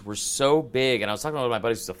arms were so big. And I was talking to one of my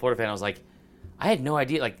buddies who's a Florida fan. I was like, I had no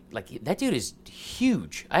idea. Like that dude is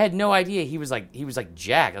huge. I had no idea he was like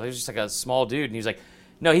jacked. He was just like a small dude, and he was like,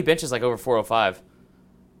 no, he benches like over 405.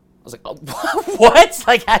 I was like, oh, what?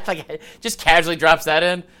 Like just casually drops that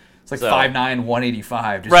in. It's like 5'9",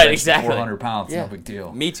 185. Just right, exactly. 400 pounds. No big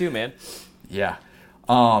deal. Me too, man. Yeah.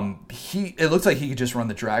 It looks like he could just run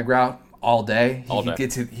the drag route all day. He could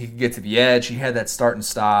get to the edge. He had that start and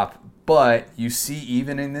stop. But you see,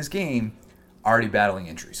 even in this game, already battling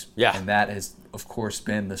injuries. Yeah. And that has, of course,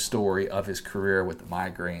 been the story of his career with the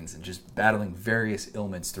migraines and just battling various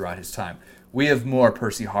ailments throughout his time. We have more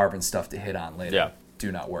Percy Harvin stuff to hit on later. Yeah.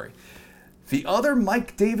 Do not worry. The other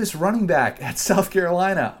Mike Davis running back at South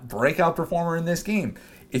Carolina, breakout performer in this game.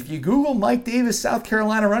 If you Google Mike Davis, South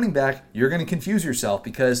Carolina running back, you're going to confuse yourself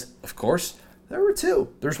because, of course, there were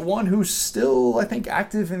 2. There's one who's still, I think,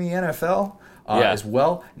 active in the NFL as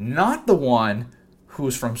well. Not the one who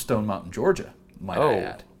was from Stone Mountain, Georgia, might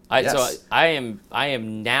I add. So I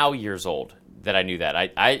am now years old that I knew that.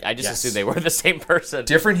 I just assumed they were the same person.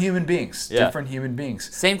 Different human beings. Yeah. Different human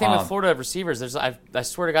beings. Same thing with Florida receivers. I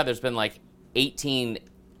swear to God, there's been like 18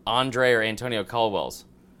 Andre or Antonio Caldwells.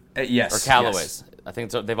 Yes. Or Callaways. Yes. I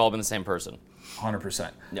think they've all been the same person.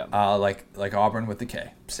 100%. Yeah. Like Auburn with the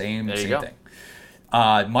K. Same thing.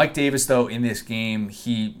 Mike Davis, though, in this game,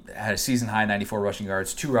 he had a season-high 94 rushing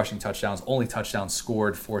yards, 2 rushing touchdowns, only touchdowns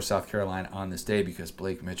scored for South Carolina on this day because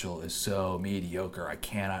Blake Mitchell is so mediocre. I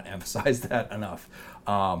cannot emphasize that enough.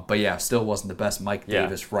 But, yeah, still wasn't the best Mike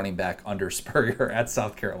Davis running back under Spurrier at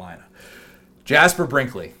South Carolina. Jasper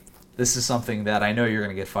Brinkley. This is something that I know you're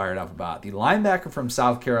going to get fired up about. The linebacker from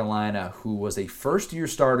South Carolina who was a first-year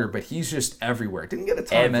starter, but he's just everywhere. Didn't get a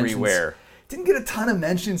ton of mentions. Didn't get a ton of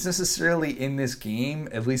mentions necessarily in this game,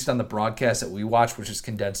 at least on the broadcast that we watched, which is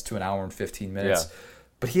condensed to an hour and 15 minutes. Yeah.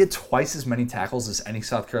 But he had twice as many tackles as any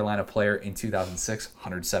South Carolina player in 2006,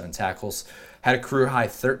 107 tackles. Had a career-high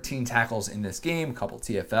 13 tackles in this game, a couple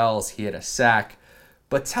TFLs. He had a sack.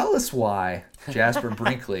 But tell us why Jasper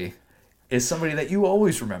Brinkley is somebody that you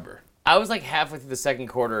always remember. I was like halfway through the second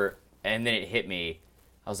quarter, and then it hit me.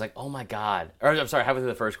 I was like, oh my God. Or I'm sorry, halfway through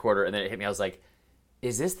the first quarter, and then it hit me. I was like,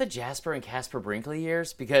 is this the Jasper and Casper Brinkley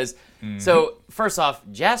years? Because, so first off,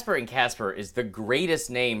 Jasper and Casper is the greatest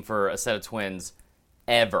name for a set of twins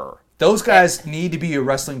ever. Those guys need to be a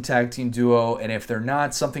wrestling tag team duo, and if they're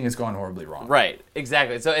not, something has gone horribly wrong. Right,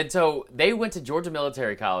 exactly. So they went to Georgia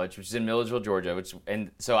Military College, which is in Milledgeville, Georgia. And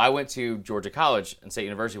so I went to Georgia College and State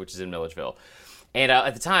University, which is in Milledgeville. And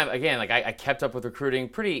at the time, again, like I kept up with recruiting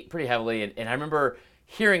pretty heavily, and I remember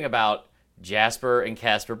hearing about Jasper and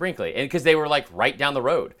Casper Brinkley, and because they were like right down the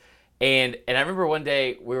road. And I remember one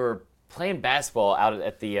day we were playing basketball out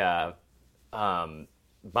at the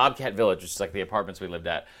Bobcat Village, which is like the apartments we lived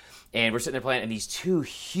at. And we're sitting there playing, and these two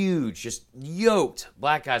huge, just yoked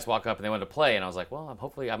black guys walk up, and they wanted to play. And I was like, well,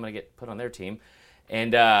 hopefully I'm going to get put on their team.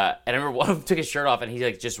 And I remember one of them took his shirt off, and he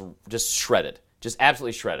like just shredded, just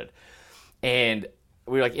absolutely shredded. And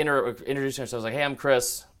we were like introducing ourselves, like, hey, I'm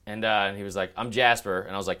Chris. And he was like, I'm Jasper.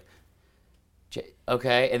 And I was like,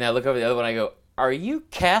 okay. And then I look over the other one, and I go, are you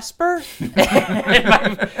Casper?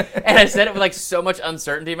 And I said it with like so much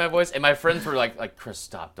uncertainty in my voice, and my friends were like, Chris,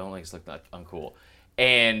 stop, don't make us look like uncool.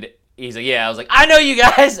 And he's like, yeah. I was like, I know you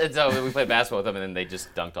guys. And so we played basketball with them, and then they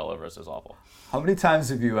just dunked all over us. It was awful. How many times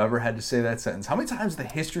have you ever had to say that sentence? How many times in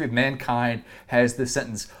the history of mankind has the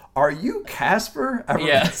sentence, are you Casper, ever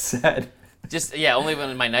been said? Just, only when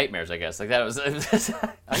in my nightmares, I guess. Like that was,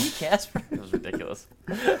 are you Casper? It was ridiculous.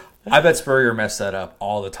 I bet Spurrier messed that up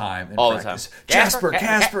all the time in practice. The time. Casper.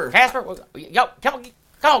 Casper, yo, come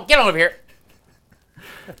on, get on over here.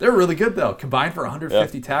 They're really good, though. Combined for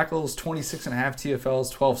 150 tackles, 26.5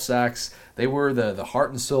 TFLs, 12 sacks. They were the heart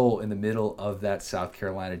and soul in the middle of that South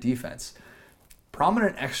Carolina defense.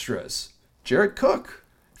 Prominent extras. Jared Cook,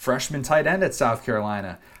 freshman tight end at South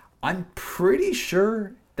Carolina. I'm pretty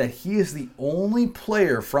sure that he is the only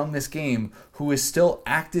player from this game who is still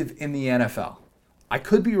active in the NFL. I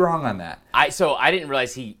could be wrong on that. So I didn't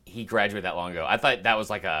realize he graduated that long ago. I thought that was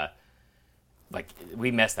like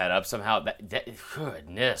we messed that up somehow.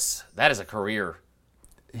 Goodness, that is a career.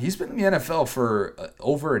 He's been in the NFL for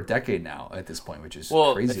over a decade now at this point, which is crazy.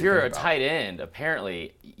 Well, if you're a tight end,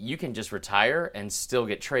 apparently you can just retire and still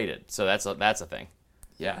get traded. So that's a thing.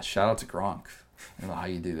 Yeah, shout out to Gronk. I don't know how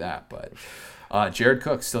you do that, but Jared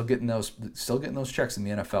Cook still getting those checks in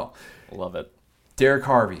the NFL. Love it. Derek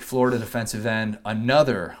Harvey, Florida defensive end,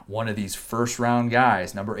 another one of these first-round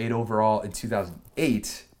guys, number 8 overall in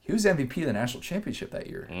 2008. He was MVP of the national championship that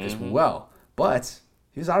year as well, but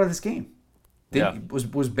he was out of this game.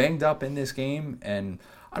 Was banged up in this game, and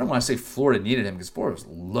I don't want to say Florida needed him because Florida was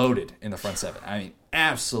loaded in the front seven. I mean,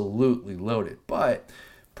 absolutely loaded. But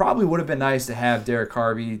probably would have been nice to have Derek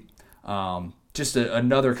Harvey, just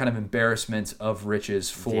another kind of embarrassment of riches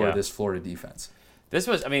for this Florida defense. This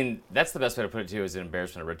was, that's the best way to put it too, is an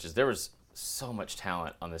embarrassment of riches. There was so much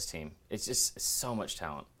talent on this team. It's just so much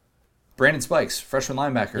talent. Brandon Spikes, freshman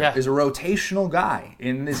linebacker, is a rotational guy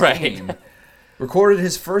in this game. Recorded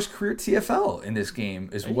his first career TFL in this game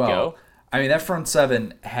as well. I mean, that front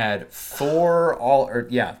seven had 3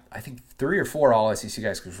 or 4 all SEC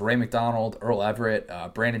guys, because Ray McDonald, Earl Everett,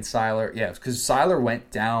 Brandon Seiler. Yeah, because Seiler went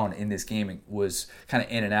down in this game and was kind of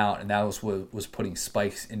in and out, and that was what was putting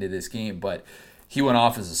Spikes into this game. But he went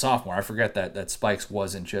off as a sophomore. I forget that Spikes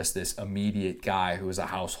wasn't just this immediate guy who was a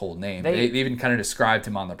household name. They even kind of described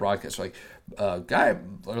him on the broadcast, like guy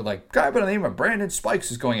by the name of Brandon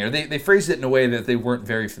Spikes is going here. They phrased it in a way that they weren't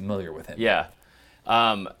very familiar with him. Yeah.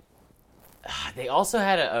 They also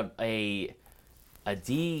had a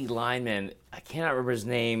D lineman. I cannot remember his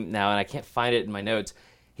name now, and I can't find it in my notes.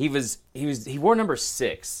 He wore number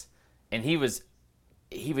 6, and he was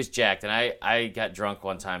jacked. And I got drunk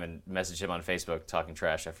one time and messaged him on Facebook talking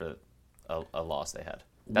trash after a loss they had.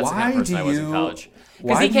 That's the kind of person I was in college.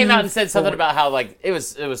 Because he came out and said something about how it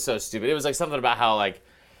was so stupid. It was like something about how I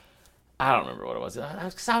don't remember what it was.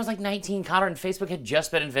 Because I was like 19, Connor, and Facebook had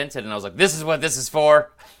just been invented, and I was like, this is what this is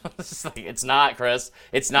for. It's not, Chris.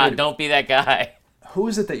 It's not. Don't be that guy. Who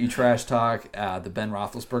is it that you trash talk the Ben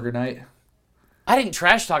Roethlisberger night? I didn't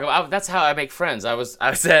trash talk him. That's how I make friends.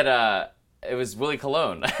 I said it was Willie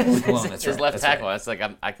Colon. Willie Colon, that's his right. left tackle. Right. That's like,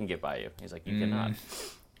 I can get by you. He's like, you cannot.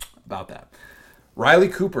 About that. Riley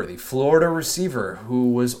Cooper, the Florida receiver,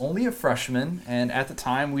 who was only a freshman, and at the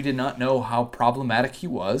time we did not know how problematic he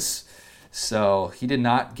was, so he did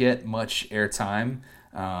not get much airtime.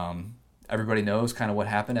 Everybody knows kind of what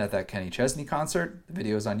happened at that Kenny Chesney concert. The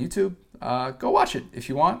video is on YouTube. Go watch it if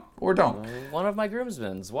you want, or don't. One of my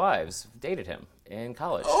groomsmen's wives dated him in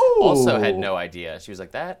college. Oh. Also had no idea. She was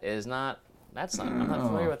like, I'm not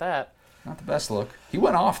familiar with that. Not the best look. He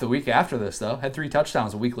went off the week after this, though. Had 3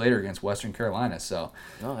 touchdowns a week later against Western Carolina. So,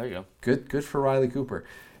 Oh, there you go. good for Riley Cooper.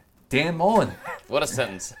 Dan Mullen. What a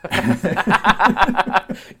sentence.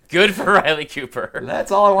 Good for Riley Cooper.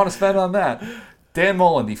 That's all I want to spend on that. Dan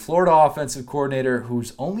Mullen, the Florida offensive coordinator,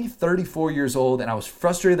 who's only 34 years old, and I was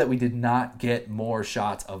frustrated that we did not get more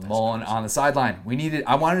shots of Mullen on the sideline.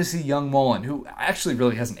 I wanted to see young Mullen, who actually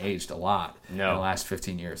really hasn't aged a lot in the last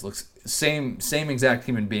 15 years. Looks same exact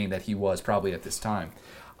human being that he was probably at this time.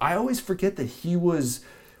 I always forget that he was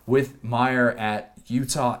with Meyer at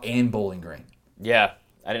Utah and Bowling Green. Yeah,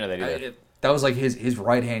 I didn't know that either. That was like his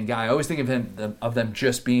right-hand guy. I always think of them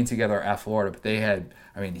just being together at Florida, but they had,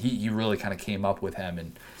 he really kind of came up with him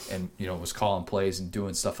and was calling plays and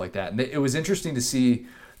doing stuff like that. And it was interesting to see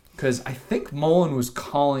because I think Mullen was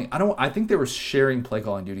calling. I think they were sharing play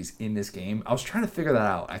calling duties in this game. I was trying to figure that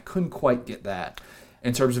out. I couldn't quite get that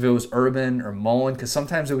in terms of if it was Urban or Mullen, because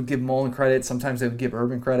sometimes they would give Mullen credit, sometimes they would give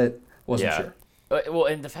Urban credit. Wasn't sure. Well,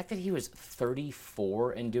 and the fact that he was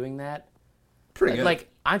 34 and doing that. Pretty good. Like,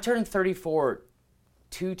 I'm turning 34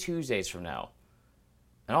 2 Tuesdays from now,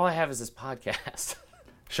 and all I have is this podcast.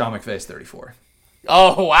 Sean McVay's 34.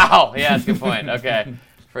 Oh, wow. Yeah, that's a good point. Okay.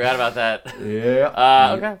 Forgot about that.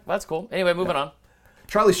 Yeah. Okay, well, that's cool. Anyway, moving on.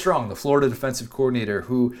 Charlie Strong, the Florida defensive coordinator,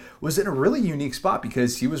 who was in a really unique spot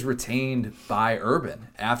because he was retained by Urban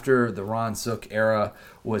after the Ron Zook era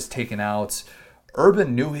was taken out.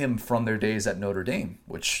 Urban knew him from their days at Notre Dame,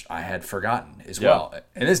 which I had forgotten as well.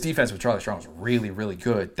 And this defense with Charlie Strong was really, really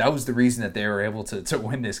good. That was the reason that they were able to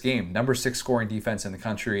win this game. Number 6 scoring defense in the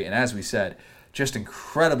country. And as we said, just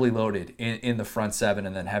incredibly loaded in the front 7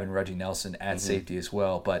 and then having Reggie Nelson at safety as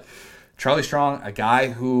well. But Charlie Strong, a guy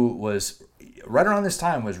who was right around this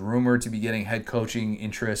time was rumored to be getting head coaching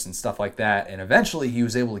interest and stuff like that. And eventually he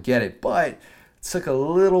was able to get it. But took a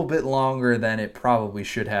little bit longer than it probably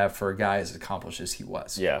should have for a guy as accomplished as he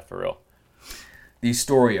was. Yeah, for real. The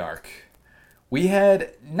story arc. We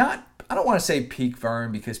had I don't want to say peak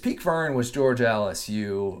Vern because peak Vern was Georgia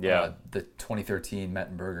LSU, the 2013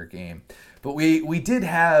 Mettenberger game. But we did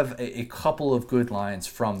have a couple of good lines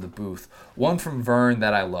from the booth. One from Vern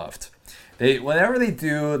that I loved. Whenever they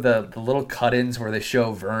do the little cut-ins where they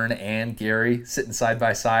show Vern and Gary sitting side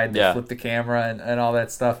by side, they flip the camera and all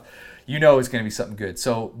that stuff, it's going to be something good.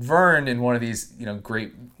 So Vern, in one of these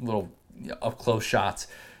great little up-close shots,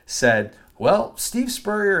 said, well, Steve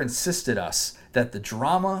Spurrier insisted us that the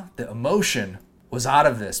drama, the emotion was out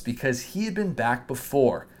of this because he had been back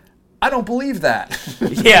before. I don't believe that.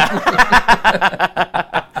 Yeah.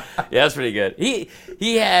 Yeah, that's pretty good. He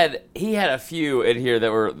had a few in here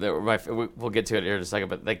that were we'll get to it here in a second,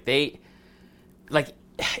 but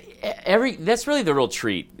that's really the real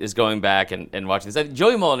treat is going back and watching this.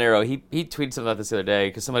 Joey Molinaro, he tweeted something about this the other day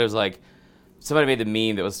because somebody made the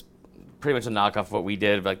meme that was pretty much a knockoff of what we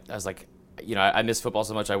did. But I was like, I miss football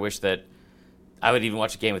so much. I wish that I would even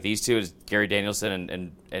watch a game with these two, is Gary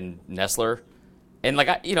Danielson and Nessler. And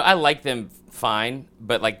I like them fine,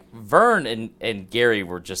 but Vern and Gary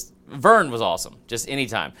Vern was awesome, just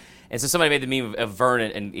anytime. And so somebody made the meme of Vern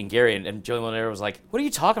and Gary, and Joey Molinaro was like, what are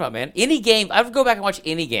you talking about, man? Any game, I would go back and watch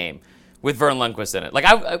any game with Vern Lundquist in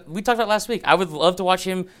it. We talked about last week. I would love to watch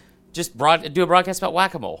him just do a broadcast about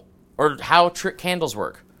whack-a-mole or how trick candles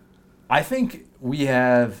work. I think we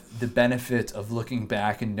have the benefit of looking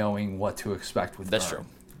back and knowing what to expect with Vern. That's true.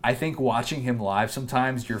 I think watching him live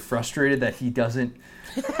sometimes you're frustrated that he doesn't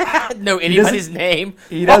know anybody's name.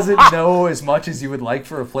 He doesn't know as much as you would like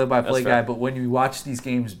for a play-by-play guy, but when you watch these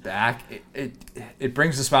games back, it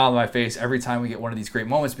brings a smile to my face every time we get one of these great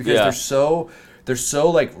moments because they're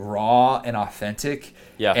so raw and authentic.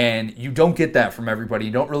 Yeah. And you don't get that from everybody.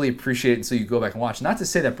 You don't really appreciate it until you go back and watch. Not to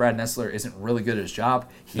say that Brad Nessler isn't really good at his job.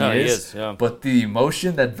 He is. Yeah. But the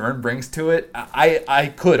emotion that Vern brings to it,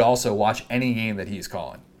 I could also watch any game that he's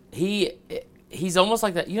calling. He's almost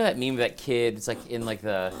like that. You know that meme of that kid? It's in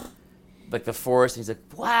the forest. And he's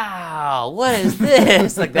like, "Wow, what is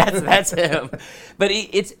this?" That's him. But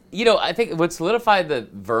it's I think what solidified the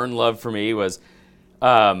Vern love for me was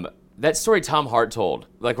that story Tom Hart told,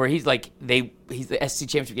 where he's the SEC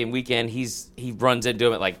championship game weekend. He runs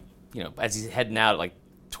into him at as he's heading out at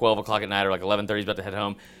 12 o'clock at night or 11:30. He's about to head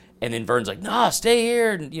home, and then Vern's like, "Nah, stay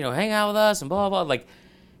here and hang out with us and blah blah blah."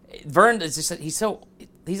 Vern is just he's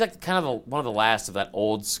kind of one of the last of that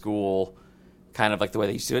old school kind of the way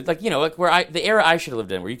they used to do it. Where the era I should have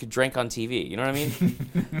lived in, where you could drink on TV. You know what I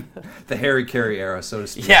mean? The Harry Carey era, so to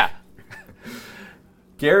speak. Yeah.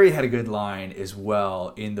 Gary had a good line as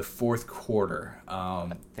well in the fourth quarter.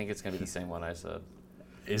 I think it's going to be the same one I said.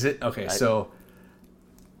 Is it? Okay, so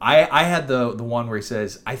I had the one where he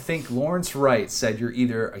says, I think Lawrence Wright said you're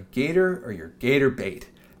either a Gator or you're Gator bait.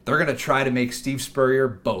 They're going to try to make Steve Spurrier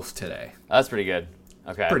both today. That's pretty good.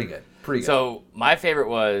 Okay. Pretty good. So my favorite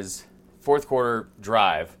was fourth quarter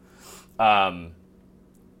drive.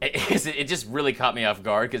 It just really caught me off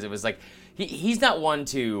guard because it was like he's not one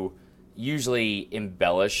to usually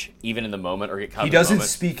embellish even in the moment or get caught. He doesn't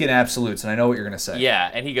speak in absolutes, and I know what you're going to say. Yeah,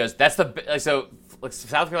 and he goes, "That's the so." Like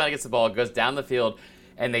South Carolina gets the ball, goes down the field,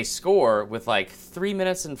 and they score with like 3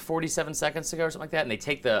 minutes and 47 seconds to go or something like that, and they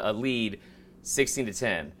take a lead,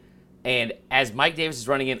 16-10. And as Mike Davis is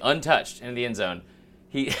running in untouched into the end zone,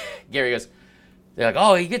 Gary goes, they're like,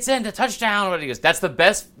 oh, he gets in the touchdown. And he goes, that's the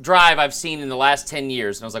best drive I've seen in the last 10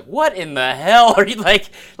 years. And I was like, what in the hell are you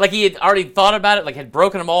like he had already thought about it, like had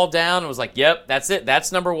broken them all down and was like, yep, that's it.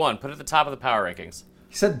 That's number one. Put it at the top of the power rankings.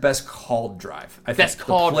 He said best called drive. Best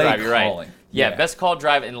called drive, you're right. Yeah, best called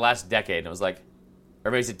drive in the last decade. And it was like,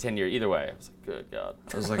 or maybe he said 10 years. Either way, I was like, good God.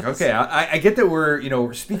 I was like, okay, I get that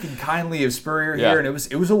we're speaking kindly of Spurrier here, and it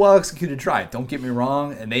was a well executed drive. Don't get me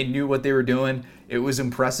wrong, and they knew what they were doing. It was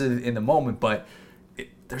impressive in the moment, but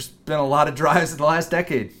there's been a lot of drives in the last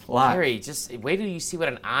decade. A lot. Gary, just wait till you see what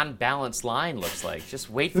an on-balance line looks like. Just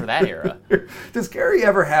wait for that era. Does Gary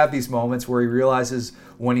ever have these moments where he realizes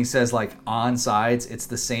when he says like on sides, it's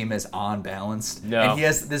the same as on balanced? No. And he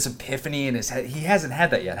has this epiphany in his head. He hasn't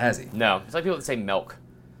had that yet, has he? No. It's like people that say milk.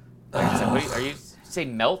 Like, are you say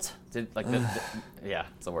melt? Yeah,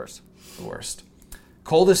 it's the worst. The worst.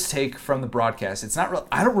 Coldest take from the broadcast. It's not real.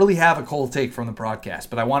 I don't really have a cold take from the broadcast,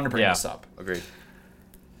 but I wanted to bring this up. Agreed.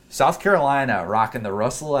 South Carolina rocking the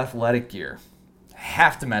Russell Athletic gear.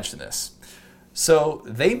 Have to mention this. So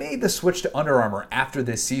they made the switch to Under Armour after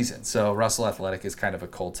this season. So Russell Athletic is kind of a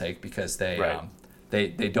cold take because they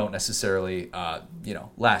don't necessarily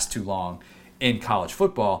last too long in college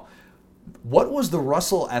football. What was the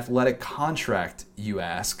Russell Athletic contract, you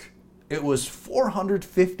ask? It was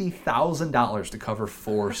 $450,000 to cover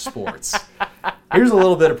 4 sports. Here's a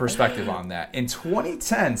little bit of perspective on that. In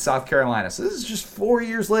 2010, South Carolina, so this is just 4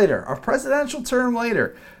 years later, a presidential term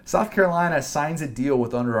later, South Carolina signs a deal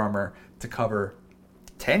with Under Armour to cover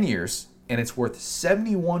 10 years, and it's worth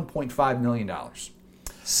 $71.5 million.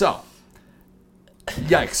 So,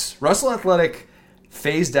 yikes. Russell Athletic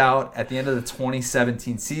phased out at the end of the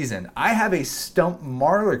 2017 season. I have a Stump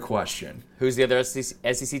Marler question. Who's the other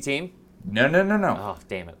SEC team? No. Oh,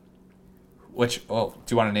 damn it. Do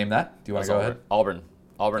you want to name that? Do you want to go ahead? Auburn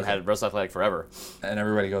had Russell Athletic forever. And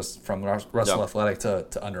everybody goes from Russell Athletic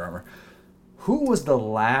to Under Armour. Who was the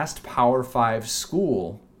last Power 5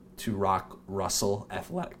 school to rock Russell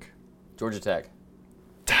Athletic? Georgia Tech.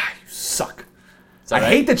 You suck. Right? I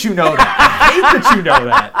hate that you know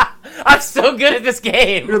that. I'm so good at this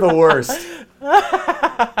game. You're the worst.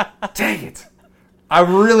 Dang it. I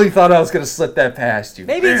really thought I was going to slip that past you.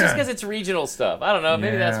 Maybe it's just because it's regional stuff. I don't know.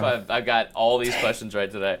 Maybe that's why I got all these questions right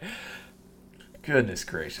today. Goodness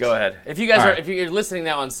gracious. Go ahead. If you guys if you're listening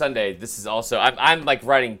now on Sunday, this is also I'm like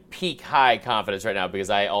writing peak high confidence right now because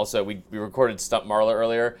we recorded Stump Marler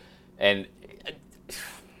earlier and I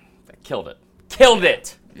killed it.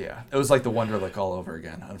 Yeah, it was like the Wonderlic all over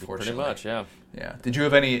again, unfortunately. Pretty much, yeah. Yeah.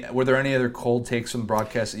 Were there any other cold takes from the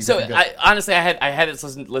broadcast? Honestly, I had it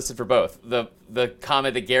listed for both. The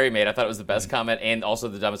comment that Gary made, I thought it was the best comment and also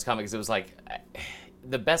the dumbest comment because it was like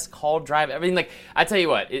the best called drive. I mean, like, I tell you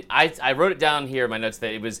what, I wrote it down here in my notes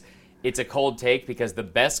that it's a cold take because the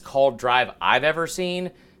best called drive I've ever seen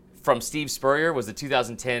from Steve Spurrier was the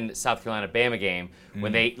 2010 South Carolina Bama game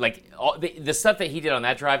when they, like, the stuff that he did on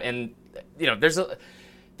that drive and,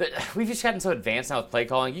 we've just gotten so advanced now with play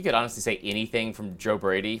calling. You could honestly say anything from Joe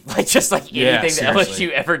Brady, anything that LSU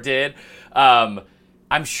ever did.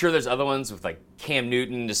 I'm sure there's other ones with like Cam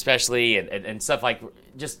Newton, especially, and stuff like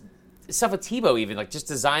just stuff with Tebow, even like just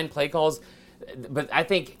design play calls. But I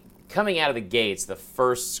think coming out of the gates, the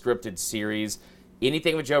first scripted series,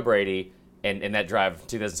 anything with Joe Brady and that drive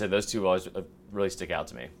 2010, those two always really stick out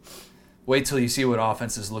to me. Wait till you see what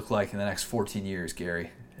offenses look like in the next 14 years, Gary.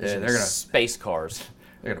 They're gonna space cars.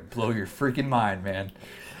 They're going to blow your freaking mind, man.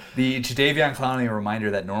 The Jadeveon Clowney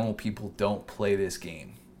reminder that normal people don't play this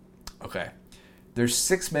game. Okay. There's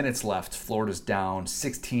 6 minutes left. Florida's down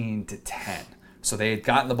 16-10. So they had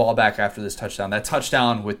gotten the ball back after this touchdown. That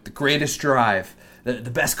touchdown with the greatest drive,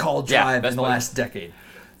 the best called drive in the last decade.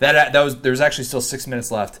 There's actually still 6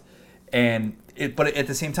 minutes left. But at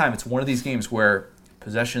the same time, it's one of these games where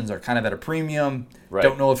possessions are kind of at a premium. Right.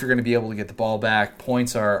 Don't know if you're going to be able to get the ball back.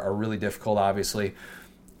 Points are really difficult, obviously.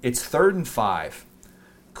 It's 3rd and 5.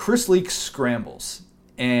 Chris Leak scrambles.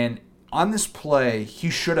 And on this play, he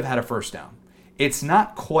should have had a first down. It's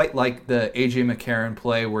not quite like the A.J. McCarron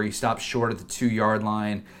play where you stop short at the 2-yard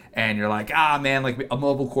line and you're like, man, like a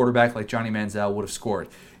mobile quarterback like Johnny Manziel would have scored.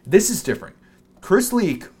 This is different. Chris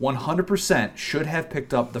Leak 100% should have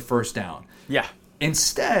picked up the first down. Yeah.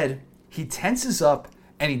 Instead, he tenses up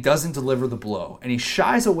and he doesn't deliver the blow. And he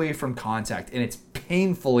shies away from contact, and it's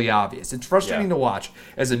painfully obvious. It's frustrating to watch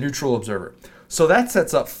as a neutral observer. So that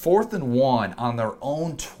sets up 4th and 1 on their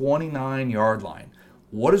own 29-yard line.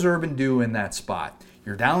 What does Urban do in that spot?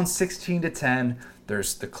 You're down 16-10.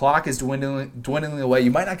 The clock is dwindling away.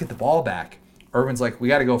 You might not get the ball back. Urban's like, we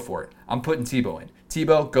got to go for it. I'm putting Tebow in.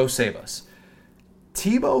 Tebow, go save us.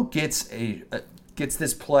 Tebow gets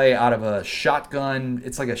this play out of a shotgun.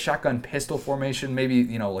 It's like a shotgun pistol formation. Maybe,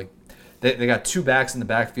 like they got 2 backs in the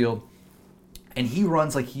backfield. And he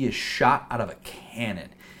runs like he is shot out of a cannon.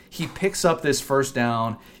 He picks up this first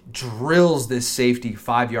down, drills this safety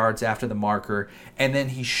 5 yards after the marker, and then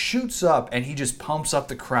he shoots up and he just pumps up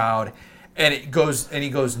the crowd, and he goes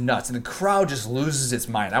nuts, and the crowd just loses its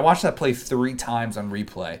mind. I watched that play 3 times on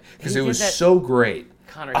replay because it was so great.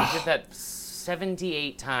 Connor, he did that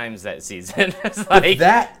 78 times that season. It's like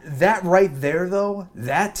that right there, though,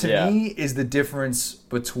 that to me is the difference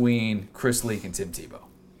between Chris Leak and Tim Tebow.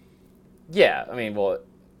 Yeah, I mean, well,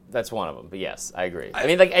 that's one of them. But yes, I agree. I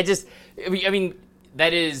mean,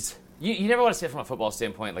 that is you never want to see it from a football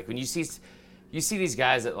standpoint. Like when you see these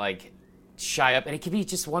guys that like shy up, and it could be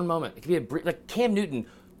just one moment. It could be like Cam Newton.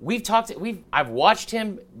 I've watched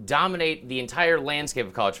him dominate the entire landscape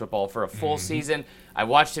of college football for a full season. I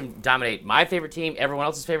watched him dominate my favorite team, everyone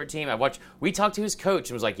else's favorite team. We talked to his coach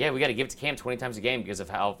and was like, yeah, we got to give it to Cam 20 times a game because of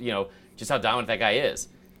how, just how dominant that guy is.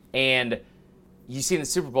 And you see in the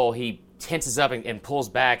Super Bowl, he tenses up and pulls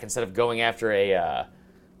back instead of going after a,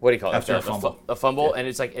 what do you call it? After a fumble. A fumble. Yeah. And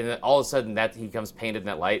it's like, and then all of a sudden that he becomes painted in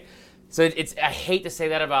that light. So I hate to say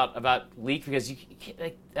that about Leak because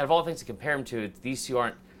out of all the things to compare him to, these two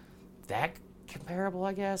aren't that comparable,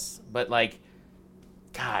 I guess. But like,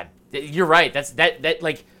 God, you're right. That's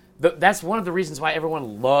one of the reasons why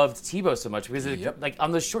everyone loved Tebow so much because like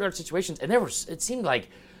on those short yard situations, and it seemed like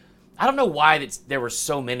I don't know why there were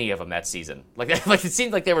so many of them that season. Like it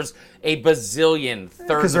seemed like there was a bazillion third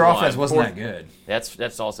because their offense wasn't that good.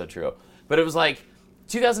 That's also true. But it was like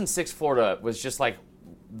 2006 Florida was just like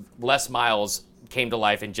Les Miles came to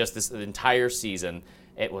life in just this entire season.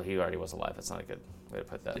 He already was alive. That's not a good way to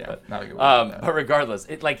put that. Yeah, but, not a good way to put that. But regardless,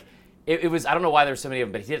 it was. I don't know why there were so many of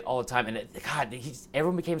them, but he did it all the time. And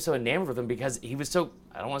everyone became so enamored with him because he was so.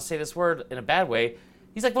 I don't want to say this word in a bad way.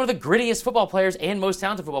 He's like one of the grittiest football players and most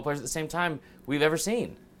talented football players at the same time we've ever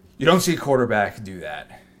seen. You don't see a quarterback do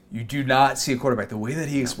that. You do not see a quarterback. The way that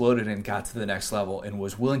he exploded and got to the next level and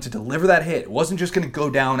was willing to deliver that hit. It wasn't just going to go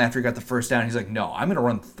down after he got the first down. He's like, no, I'm going to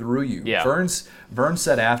run through you. Yeah. Vern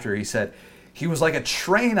said after, he said, he was like a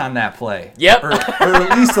train on that play. Yep. Or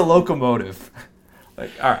at least a locomotive.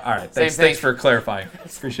 Like, all right. Thanks for clarifying.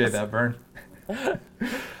 Appreciate that, Vern.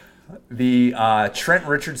 The Trent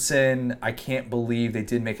Richardson, I can't believe they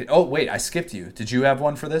did make it. Oh, wait, I skipped you. Did you have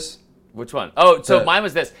one for this? Which one? Oh, so mine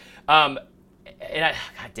was this. God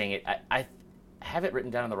dang it. I have it written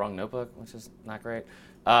down in the wrong notebook, which is not great.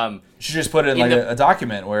 You should just put it in like a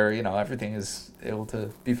document where, everything is able to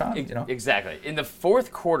be found, Exactly. In the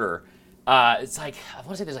fourth quarter, it's like, I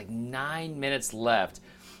want to say there's like 9 minutes left.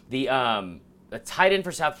 The tight end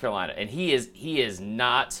for South Carolina, and he is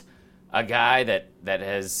not a guy that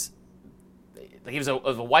has. He was a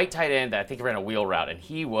white tight end that I think ran a wheel route, and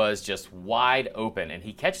he was just wide open. And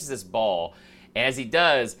he catches this ball, and as he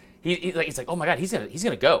does, he's like, oh my God, he's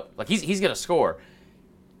gonna go, like he's gonna score.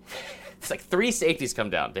 It's like 3 safeties come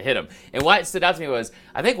down to hit him, and why it stood out to me was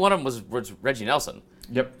I think one of them was Reggie Nelson.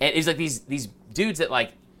 Yep. And it's like these dudes that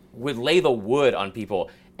like would lay the wood on people,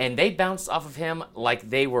 and they bounced off of him like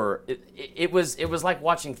they were. It was like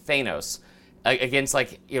watching Thanos against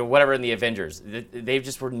whatever in the Avengers. They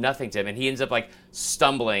just were nothing to him, and he ends up like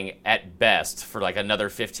stumbling at best for like another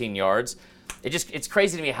 15 yards. It's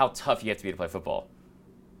crazy to me how tough you have to be to play football.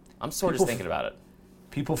 I'm sort of just thinking about it.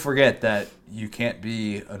 People forget that you can't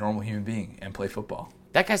be a normal human being and play football.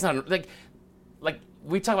 That guy's not like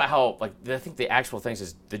we talk about how I think the actual things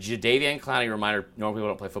is the Jadeveon Clowney reminder. Normal people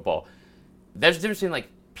don't play football. There's a difference between like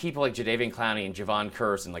people like Jadeveon Clowney and Javon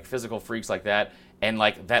Curse and like physical freaks like that, and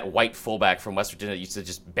like that white fullback from West Virginia that used to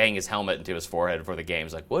just bang his helmet into his forehead before the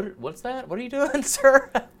games. Like, what's that? What are you doing,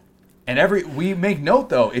 sir? And we make note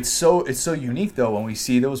though. It's so unique though when we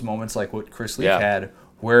see those moments like what Chris Leak had,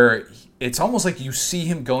 where it's almost like you see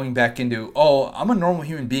him going back into, I'm a normal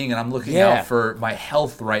human being and I'm looking out for my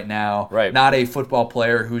health right now. Right. Not a football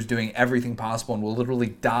player who's doing everything possible and will literally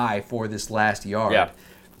die for this last yard. Yeah.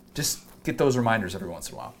 Just get those reminders every once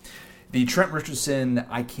in a while. The Trent Richardson,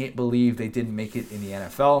 I can't believe they didn't make it in the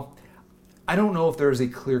NFL. I don't know if there's a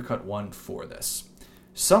clear-cut one for this.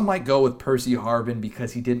 Some might go with Percy Harvin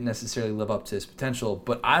because he didn't necessarily live up to his potential,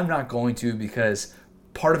 but I'm not going to because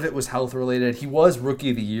part of it was health-related. He was Rookie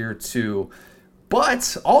of the Year, too.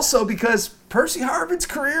 But also because Percy Harvin's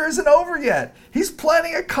career isn't over yet. He's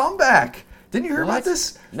planning a comeback. Didn't you hear about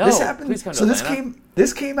this? No. This happened. Please come to so Atlanta.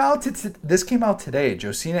 this came out today.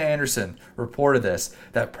 Josina Anderson reported this,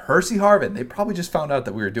 that Percy Harvin, they probably just found out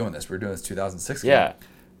that we were doing this. We were doing this 2006 game. Yeah.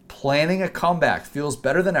 Planning a comeback, feels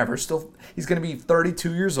better than ever. Still, he's going to be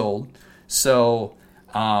 32 years old. So,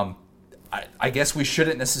 I guess we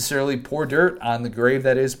shouldn't necessarily pour dirt on the grave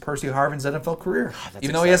that is Percy Harvin's NFL career,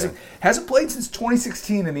 even though he hasn't played since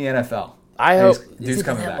 2016 in the NFL. I hope dude's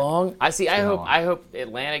coming that back. long. I hope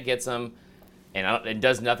Atlanta gets him, and it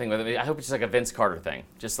does nothing with him. I hope it's just like a Vince Carter thing,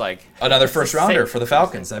 just like Another first rounder for the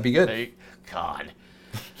Falcons. That'd be good. God,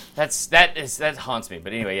 that haunts me.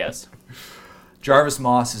 But anyway, yes. Jarvis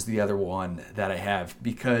Moss is the other one that I have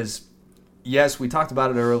because, yes, we talked about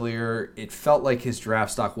it earlier. It felt like his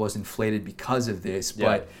draft stock was inflated because of this,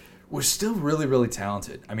 but was still really, really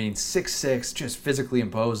talented. I mean, 6'6", just physically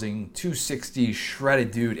imposing, 260, shredded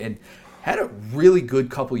dude, and had a really good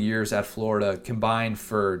couple years at Florida, combined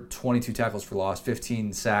for 22 tackles for loss,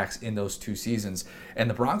 15 sacks in those 2 seasons. And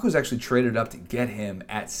the Broncos actually traded up to get him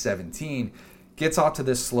at 17. Gets off to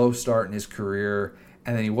this slow start in his career,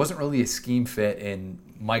 and then he wasn't really a scheme fit in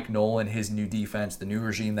Mike Nolan, his new defense, the new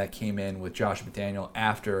regime that came in with Josh McDaniel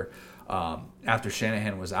after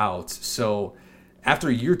Shanahan was out. So after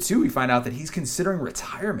year 2, we find out that he's considering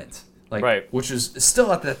retirement, which is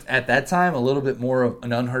still at that time a little bit more of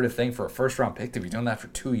an unheard of thing for a first-round pick to be doing that for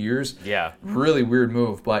 2 years. Yeah, really weird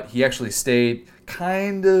move. But he actually stayed,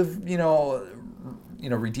 kind of,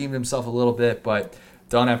 redeemed himself a little bit, but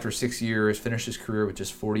done after 6 years, finished his career with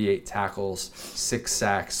just 48 tackles, 6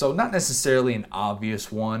 sacks. So not necessarily an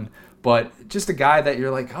obvious one, but just a guy that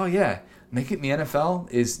you're like, oh yeah, make it in the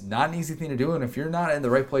NFL is not an easy thing to do. And if you're not in the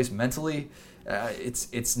right place mentally,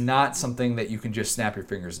 it's not something that you can just snap your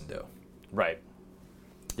fingers and do. Right.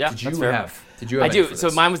 Yeah, Did you have I do. for So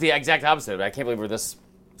this? mine was the exact opposite. But I can't believe we're this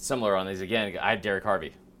similar on these again. I had Derek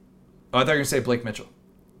Harvey. Oh, I thought you were going to say Blake Mitchell.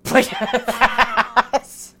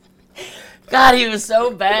 God, he was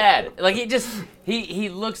so bad. Like he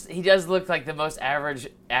does look like the most average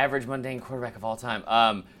mundane quarterback of all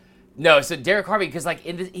time. No, so Derek Harvey, because like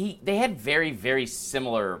they had very, very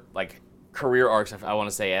similar like career arcs, I want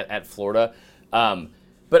to say, at Florida.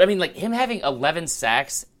 But I mean, like him having 11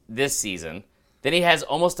 sacks this season, then he has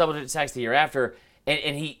almost double-digit sacks the year after,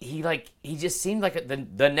 and he just seemed like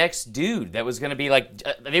the next dude that was going to be like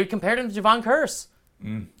they compared him to Javon Curse.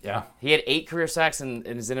 Yeah. He had 8 career sacks in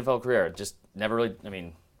his NFL career. Just never really,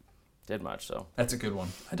 did much. So That's a good one.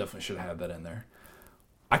 I definitely should have had that in there.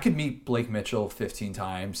 I could meet Blake Mitchell 15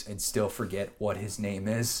 times and still forget what his name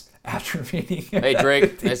is after meeting him. Hey,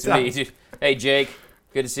 Drake, nice to meet you. Hey, Jake,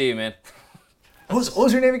 good to see you, man. What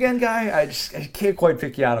was your name again, guy? I can't quite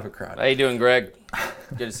pick you out of a crowd. How you doing, Greg?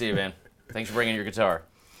 Good to see you, man. Thanks for bringing your guitar.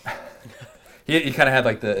 He kind of had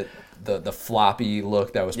like the floppy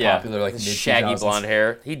look that was popular, like his mid-2000s. shaggy blonde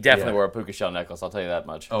hair. He definitely wore a puka shell necklace. I'll tell you that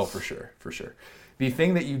much. Oh, for sure. The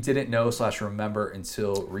thing that you didn't know / remember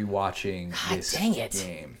until rewatching this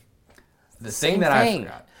game. The Same thing that I thing.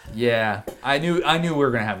 forgot. Yeah, I knew we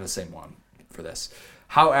were gonna have the same one for this.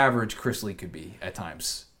 How average Chris Lee could be at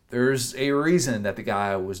times. There's a reason that the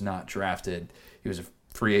guy was not drafted. He was a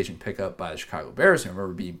free agent pickup by the Chicago Bears. I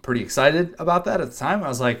remember being pretty excited about that at the time. I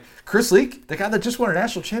was like, Chris Leak, the guy that just won a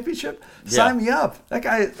national championship, sign me up. That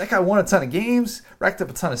guy won a ton of games, racked up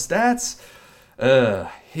a ton of stats.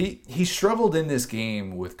 He struggled in this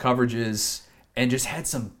game with coverages and just had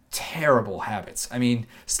some terrible habits. I mean,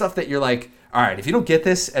 stuff that you're like, all right, if you don't get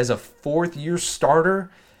this as a 4th-year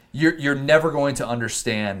starter, you're never going to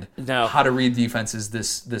understand how to read defenses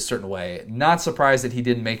this certain way. Not surprised that he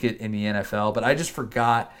didn't make it in the NFL, but I just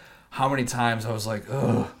forgot how many times I was like,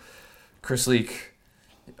 oh, Chris Leak,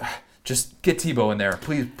 just get Tebow in there.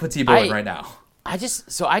 Please put Tebow in right now. I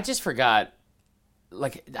just forgot,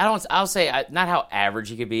 like, I'll say not how average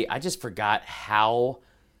he could be. I just forgot how,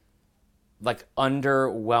 like,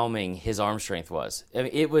 underwhelming his arm strength was. I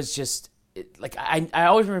mean, it was just, I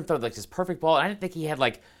always remember throwing, like, this perfect ball, and I didn't think he had,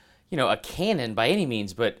 like, a cannon by any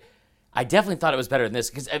means, but I definitely thought it was better than this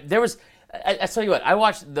because there was. I tell you what, I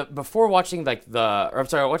watched I watched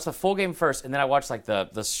the full game first, and then I watched like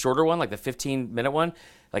the shorter one, like the 15-minute one,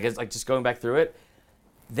 like it's like just going back through it.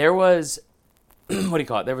 There was, what do you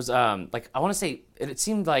call it? There was like I want to say it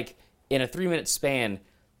seemed like in a 3-minute span,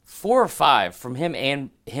 4 or 5 from him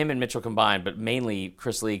and Mitchell combined, but mainly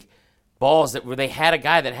Chris Leak, balls where they had a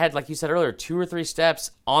guy that had, like you said earlier, 2 or 3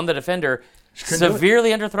 steps on the defender,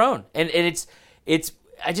 severely underthrown. And it's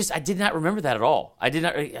I did not remember that at all. I did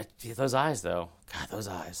not. Those eyes, though. God, those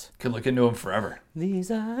eyes. Could look into them forever.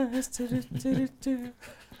 These eyes.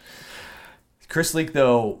 Chris Leak,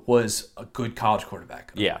 though, was a good college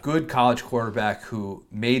quarterback. Yeah. Good college quarterback who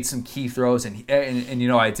made some key throws. And you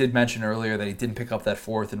know, I did mention earlier that he didn't pick up that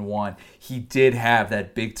 4th and 1. He did have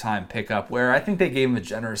that big-time pickup where I think they gave him a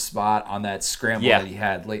generous spot on that scramble that he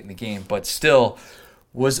had late in the game. But still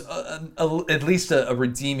was at least a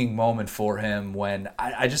redeeming moment for him when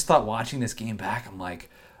I just thought watching this game back, I'm like,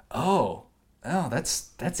 oh,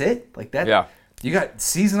 that's it? Like that. Yeah. You got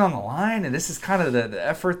season on the line, and this is kind of the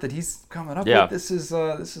effort that he's coming up with. This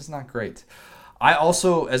is not great. I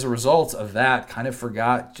also, as a result of that, kind of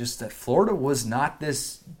forgot just that Florida was not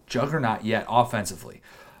this juggernaut yet offensively.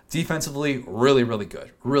 Defensively, really, really good.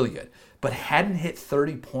 Really good. But hadn't hit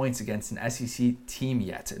 30 points against an SEC team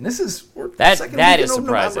yet. And this is that is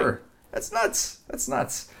surprising. November. That's nuts. That's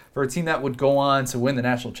nuts. For a team that would go on to win the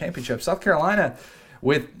national championship. South Carolina,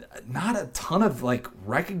 with not a ton of like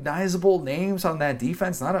recognizable names on that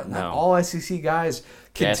defense, not all SEC guys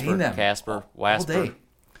contain them. Casper, all day.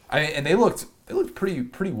 And they looked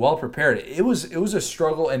pretty well prepared. It was a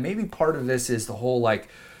struggle, and maybe part of this is the whole like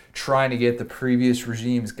trying to get the previous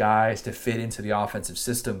regime's guys to fit into the offensive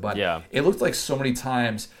system. But it looked like so many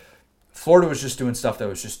times Florida was just doing stuff that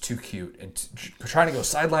was just too cute and trying to go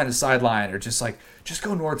sideline to sideline, or just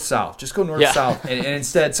go north-south. Just go north-south. And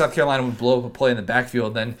instead, South Carolina would blow up a play in the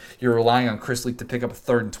backfield. Then you're relying on Chris Leak to pick up a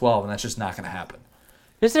 3rd and 12, and that's just not going to happen.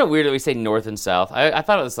 Isn't it weird that we say north and south? I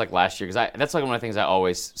thought it was like last year, because that's like one of the things I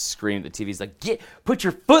always scream at the TV is like, put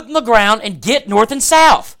your foot in the ground and get north and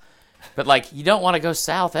south. But like, you don't want to go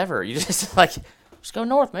south ever. You just just go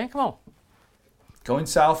north, man. Come on. Going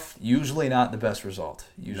south, usually not the best result.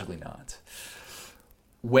 Usually not.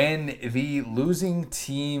 When the losing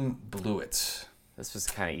team blew it. This was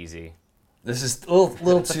kind of easy. This is a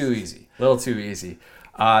little too easy.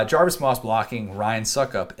 Jarvis Moss blocking Ryan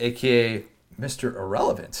Suckup, a.k.a. Mr.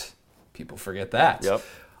 Irrelevant. People forget that.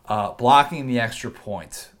 Yep. Blocking the extra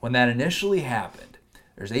point. When that initially happened,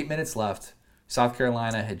 there's 8 minutes left. South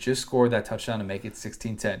Carolina had just scored that touchdown to make it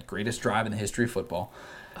 16-10. Greatest drive in the history of football.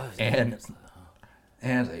 And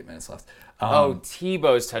 8 minutes left.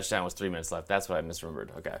 Tebow's touchdown was 3 minutes left. That's what I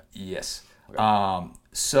misremembered. Okay. Yes. Okay.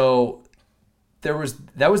 So that was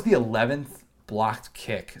the 11th blocked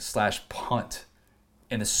kick / punt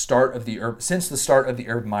in the start of since the start of the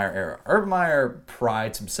Urban Meyer era. Urban Meyer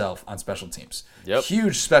prides himself on special teams. Yep.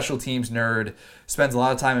 Huge special teams nerd. Spends a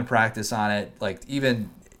lot of time in practice on it. Like even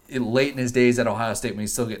late in his days at Ohio State, when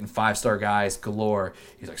he's still getting 5-star guys galore,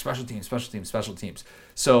 he's like special teams.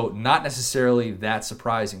 So not necessarily that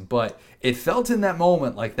surprising, but it felt in that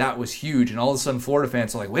moment like that was huge. And all of a sudden, Florida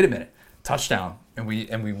fans are like, "Wait a minute, touchdown!" And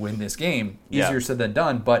we win this game. Easier said than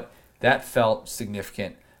done, but that felt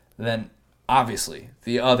significant. Then obviously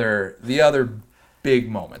the other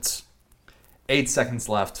big moments. 8 seconds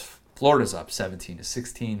left. Florida's up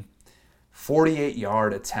 17-16.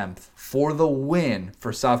 48-yard attempt for the win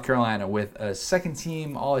for South Carolina with a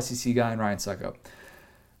second-team All-SEC guy in Ryan Suckup.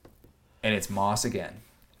 And it's Moss again.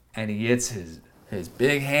 And he gets his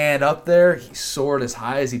big hand up there. He soared as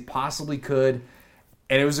high as he possibly could.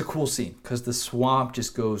 And it was a cool scene because the swamp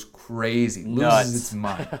just goes crazy. Loses its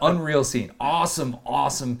mind. Unreal scene.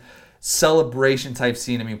 Awesome celebration type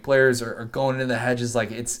scene. I mean, players are going into the hedges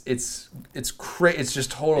like it's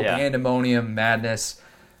just total pandemonium, madness.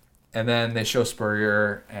 And then they show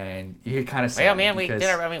Spurrier, and you can kind of see. Well, man, we did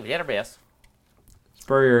our best.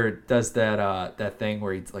 Spurrier does that thing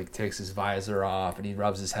where he like takes his visor off and he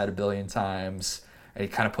rubs his head a billion times, and he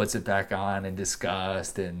kind of puts it back on in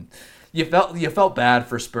disgust. And you felt bad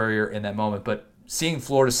for Spurrier in that moment, but seeing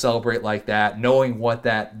Florida celebrate like that, knowing what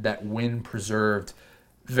that win preserved,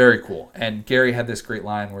 very cool. And Gary had this great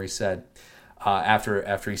line where he said,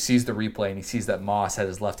 after he sees the replay and he sees that Moss had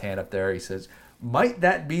his left hand up there, he says, "Might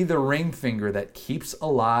that be the ring finger that keeps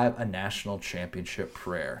alive a national championship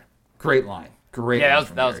prayer?" Great line.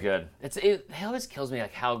 That was good. It always kills me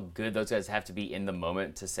like how good those guys have to be in the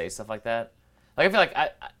moment to say stuff like that. Like I feel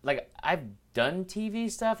like I've done TV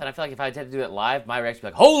stuff, and I feel like if I had to do it live, my reaction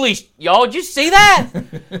would be like, "Holy y'all, did you see that?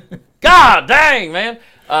 God dang, man!"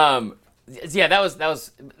 That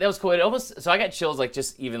was cool. It almost, so I got chills like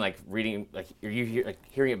just even like reading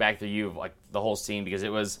hearing it back through you like the whole scene, because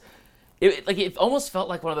it almost felt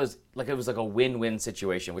like one of those, like it was like a win-win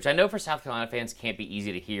situation, which I know for South Carolina fans can't be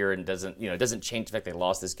easy to hear and doesn't change the fact they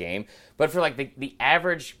lost this game. But for like the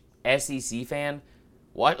average SEC fan,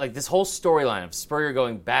 what, like this whole storyline of Spurrier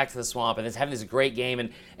going back to the Swamp and having this great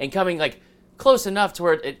game and coming like close enough to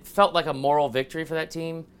where it felt like a moral victory for that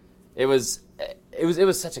team. It was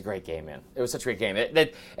such a great game, man. It was such a great game. And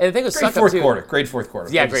the thing was great fourth quarter. Great fourth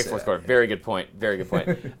quarter. Yeah, great fourth quarter. Very good point. Very good point.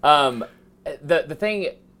 The thing,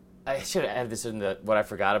 I should have added this in what I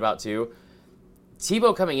forgot about too.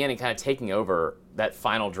 Tebow coming in and kind of taking over that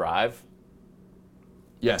final drive.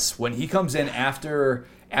 Yes, when he comes in after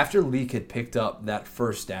Leak had picked up that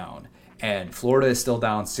first down, and Florida is still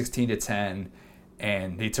down 16-10,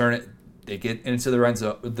 and they get into the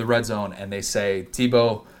red zone, and they say,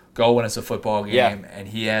 Tebow, go win us a football game, and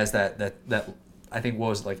he has that I think what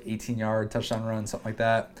was it, like 18-yard touchdown run, something like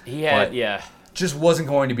that. He had, just wasn't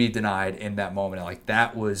going to be denied in that moment. Like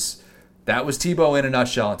that was Tebow in a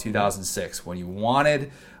nutshell in 2006. When you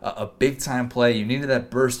wanted a big-time play, you needed that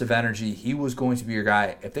burst of energy, he was going to be your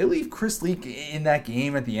guy. If they leave Chris Leak in that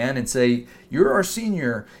game at the end and say, you're our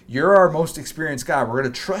senior, you're our most experienced guy, we're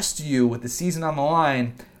going to trust you with the season on the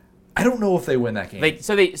line, I don't know if they win that game. They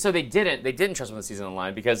didn't trust him with the season on the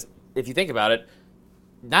line, because if you think about it,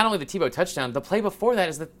 not only the Tebow touchdown, the play before that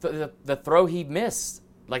is the throw he missed,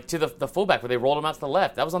 like to the fullback where they rolled him out to the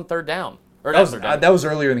left. That was on third down. That was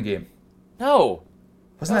earlier in the game. No.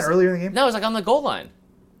 Wasn't that earlier in the game? No, it was like on the goal line.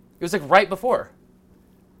 It was like right before.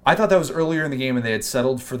 I thought that was earlier in the game, and they had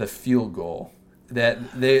settled for the field goal.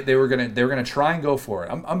 That they were gonna try and go for it.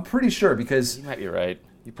 I'm pretty sure, because you might be right.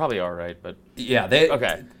 You probably are right, but yeah,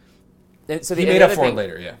 okay. So he made up for it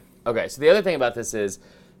later. Yeah. Okay, so the other thing about this is,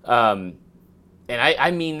 and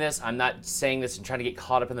I mean this. I'm not saying this and trying to get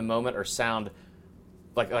caught up in the moment or sound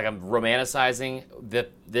like I'm romanticizing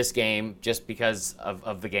this game just because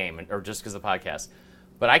of the game or just because of the podcast.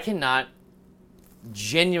 But I cannot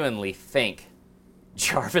genuinely thank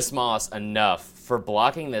Jarvis Moss enough for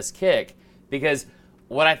blocking this kick, because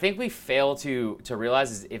what I think we fail to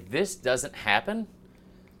realize is if this doesn't happen,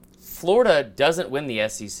 Florida doesn't win the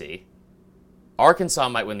SEC. Arkansas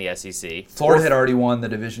might win the SEC. Florida had already won the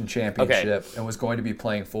division championship and was going to be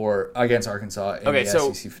playing against Arkansas in the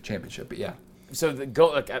SEC championship. But yeah. So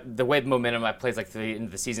the way the momentum I played like the end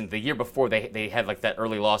of the season, the year before they had like that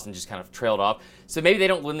early loss and just kind of trailed off. So maybe they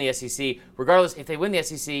don't win the SEC. Regardless, if they win the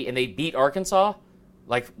SEC and they beat Arkansas,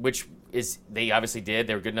 which is they obviously did,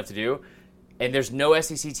 they were good enough to do, and there's no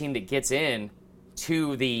SEC team that gets in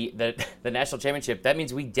to the national championship, that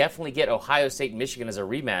means we definitely get Ohio State and Michigan as a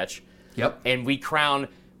rematch. Yep. And we crown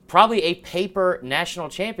probably a paper national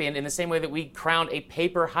champion in the same way that we crowned a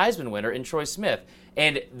paper Heisman winner in Troy Smith.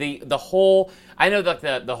 And the whole, I know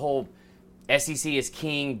that the whole SEC is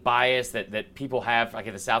king bias that people have, like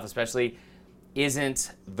in the South especially,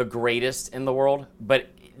 isn't the greatest in the world, but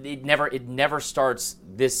it never starts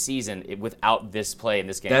this season without this play in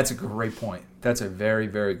this game. That's a great point. That's a very,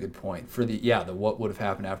 very good point. For the what would have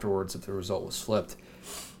happened afterwards if the result was flipped.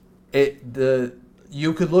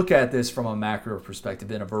 You could look at this from a macro perspective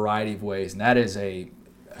in a variety of ways, and that is a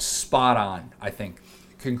spot on, I think,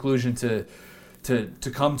 conclusion to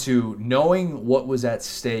come to, knowing what was at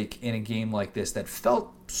stake in a game like this that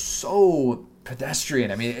felt so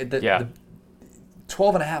pedestrian. I mean, the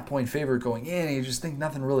 12.5-point favorite going in, and you just think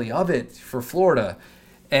nothing really of it for Florida.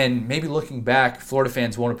 And maybe looking back, Florida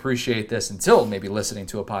fans won't appreciate this until maybe listening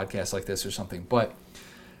to a podcast like this or something. But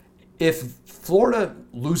if Florida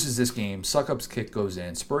loses this game, Succop's kick goes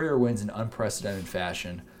in, Spurrier wins in unprecedented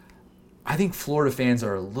fashion, I think Florida fans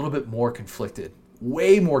are a little bit more conflicted,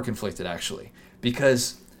 way more conflicted actually,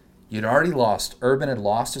 because you'd already lost. Urban had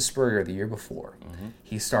lost to Spurrier the year before. Mm-hmm.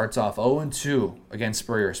 He starts off 0-2 against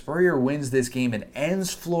Spurrier. Spurrier wins this game and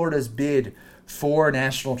ends Florida's bid for a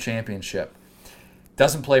national championship.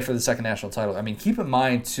 Doesn't play for the second national title. I mean, keep in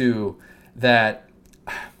mind, too, that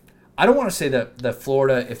I don't want to say that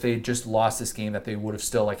Florida, if they just lost this game, that they would have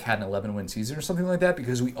still had an 11-win season or something like that,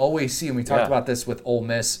 because we always see, and we talked about this with Ole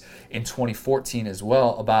Miss in 2014 as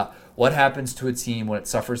well, about what happens to a team when it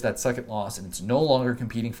suffers that second loss and it's no longer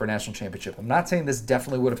competing for a national championship. I'm not saying this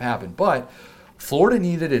definitely would have happened, but Florida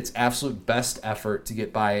needed its absolute best effort to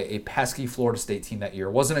get by a pesky Florida State team that year.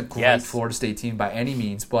 It wasn't a great Florida State team by any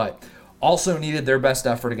means, but also needed their best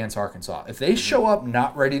effort against Arkansas. If they show up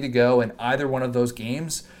not ready to go in either one of those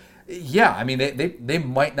games, I mean, they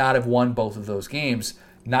might not have won both of those games.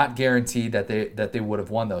 Not guaranteed that they would have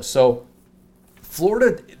won those. So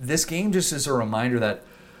Florida, this game just is a reminder that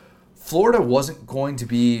Florida wasn't going to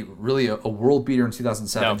be really a world beater in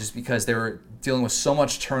 2007 just because they were dealing with so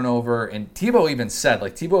much turnover. And Tebow even said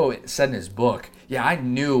in his book, I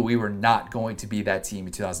knew we were not going to be that team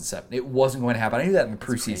in 2007. It wasn't going to happen. I knew that in the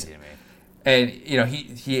preseason. And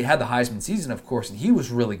he had the Heisman season, of course, and he was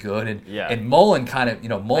really good. And Yeah. and Mullen kind of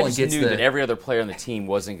Mullen I just gets knew that every other player on the team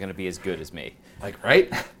wasn't going to be as good as me. like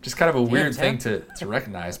right, just kind of a weird Tim. thing to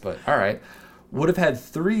recognize. But all right, would have had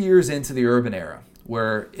 3 years into the Urban era,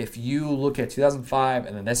 where if you look at 2005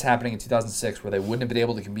 and then this happening in 2006, where they wouldn't have been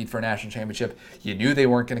able to compete for a national championship, you knew they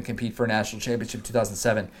weren't going to compete for a national championship in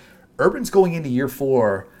 2007. Urban's going into year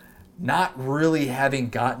 4. Not really having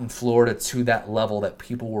gotten Florida to that level that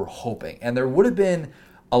people were hoping. And there would have been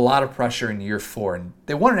a lot of pressure in year 4. And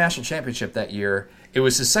they won a national championship that year. It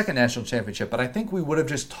was his second national championship, but I think we would have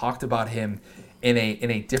just talked about him in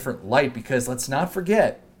a different light, because let's not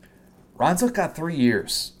forget, Ron Zook got 3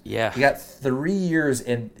 years. Yeah. He got 3 years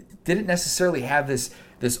and didn't necessarily have this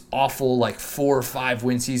awful like 4 or 5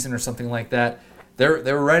 win season or something like that. They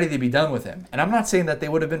were ready to be done with him. And I'm not saying that they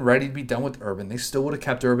would have been ready to be done with Urban. They still would have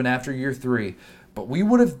kept Urban after year 3. But we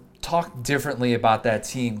would have talked differently about that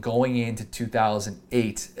team going into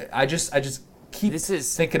 2008. I just keep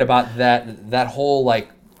thinking about that whole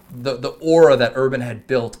like the aura that Urban had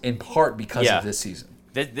built in part because of this season.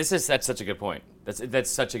 That's such a good point.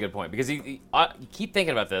 That's such a good point, because you keep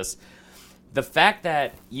thinking about this. The fact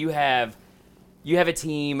that you have a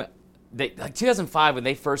team that, like 2005 when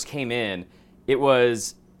they first came in, it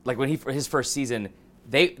was like when his first season,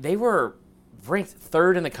 they were ranked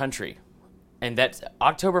 3rd in the country, and that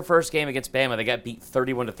October 1st game against Bama, they got beat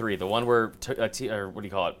 31-3. The one where or what do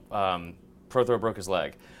you call it? Prothro broke his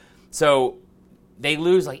leg, so they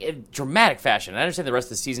lose like in dramatic fashion. I understand the rest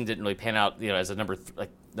of the season didn't really pan out, as a number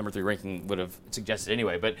 3 ranking would have suggested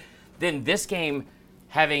anyway. But then this game,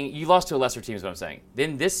 you lost to a lesser team is what I'm saying.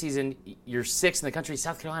 Then this season, you're 6th in the country.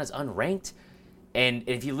 South Carolina's unranked. And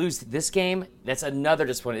if you lose this game, that's another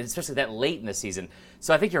disappointment, especially that late in the season.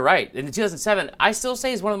 So I think you're right. In 2007, I still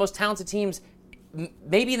say is one of the most talented teams,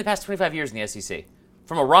 maybe in the past 25 years in the SEC.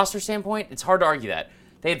 From a roster standpoint, it's hard to argue that.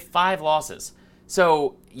 They had 5 losses.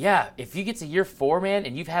 So, yeah, if you get to year 4, man,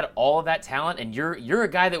 and you've had all of that talent, and you're a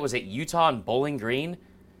guy that was at Utah and Bowling Green,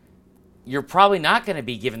 you're probably not going to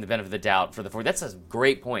be given the benefit of the doubt for the 4. That's a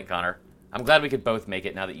great point, Connor. I'm glad we could both make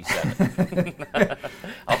it now that you said it.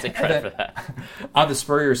 I'll take credit for that. On the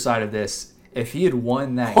Spurrier side of this, if he had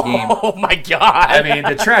won that game... Oh, my God. I mean,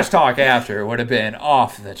 the trash talk after would have been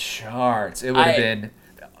off the charts. It would have been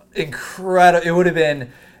incredible. It would have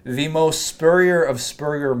been the most Spurrier of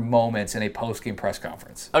Spurrier moments in a post-game press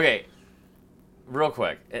conference. Okay, real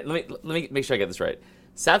quick. Let me make sure I get this right.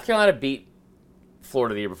 South Carolina beat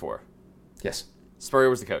Florida the year before. Yes. Spurrier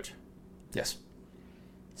was the coach. Yes.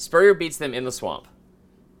 Spurrier beats them in the swamp.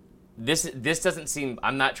 This doesn't seem...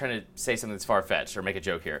 I'm not trying to say something that's far-fetched or make a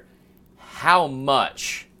joke here. How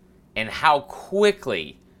much and how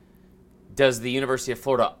quickly does the University of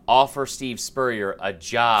Florida offer Steve Spurrier a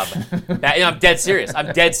job? I'm dead serious.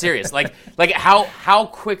 Like how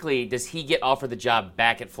quickly does he get offered the job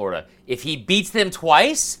back at Florida? If he beats them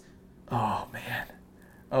twice? Oh,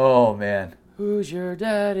 man. Who's your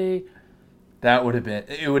daddy? It would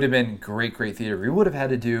have been great theater. We would have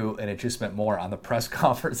had to do, and it just meant more, on the press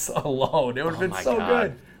conference alone. It would have been so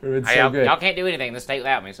good. It would have been so good. Y'all can't do anything. The state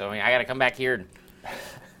allowed me, so I got to come back here.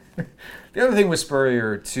 The other thing with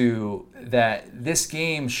Spurrier, too, that this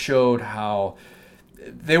game showed how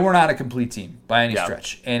they were not a complete team by any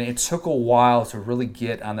stretch. And it took a while to really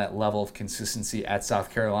get on that level of consistency at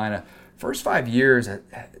South Carolina. First 5 years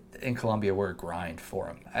in Columbia were a grind for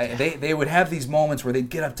them. They would have these moments where they'd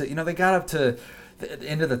get up to, they got up to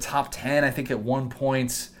into the top 10, I think, at one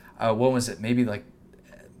point. What was it? Maybe like,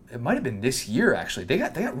 it might have been this year, actually. They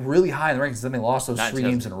got really high in the rankings, then they lost those 3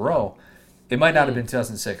 games in a row. It might not have been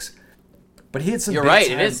 2006. But he had some You're big right,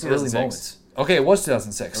 time it is early 2006. moments. Okay, it was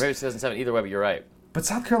 2006. Or maybe it's 2007. Either way, but you're right. But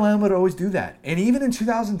South Carolina would always do that. And even in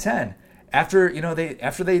 2010, after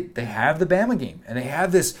they have the Bama game and they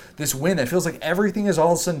have this win that feels like everything is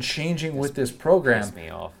all of a sudden changing with this program. Piss me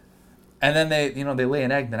off. And then they lay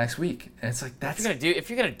an egg the next week. And it's like, that's... If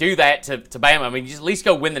you're gonna do that to Bama, I mean, you just at least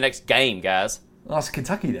go win the next game, guys. Lost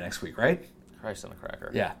Kentucky the next week, right? Christ on a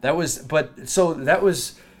cracker. Yeah, that was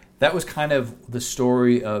kind of the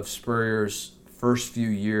story of Spurrier's first few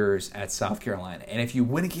years at South Carolina. And if you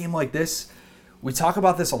win a game like this, we talk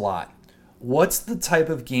about this a lot. What's the type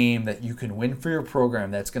of game that you can win for your program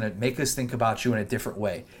that's going to make us think about you in a different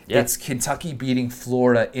way? Yeah. It's Kentucky beating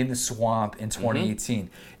Florida in the swamp in 2018.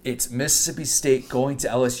 It's Mississippi State going to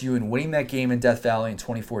LSU and winning that game in Death Valley in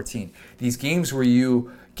 2014. These games where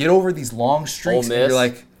you get over these long streaks and you're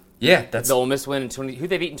like, yeah, that's... The Ole Miss win in who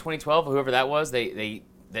they beat in 2012, whoever that was, they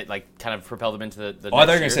like kind of propelled them into the I thought you were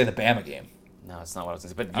going to say the Bama game. No, that's not what I was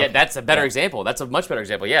going to say. But yeah, that's a better example. That's a much better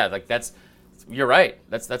example. Yeah, like you're right.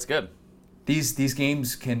 That's good. these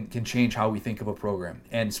games can change how we think of a program.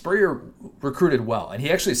 And Spurrier recruited well, and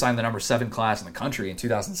he actually signed the number 7 class in the country in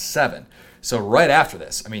 2007. So right after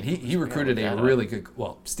this, I mean, he recruited a really good.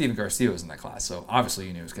 Well, Steven Garcia was in that class, so obviously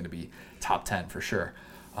you knew it was going to be top 10 for sure.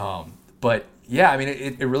 But yeah, I mean,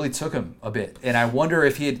 it really took him a bit, and I wonder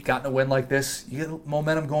if he had gotten a win like this, you get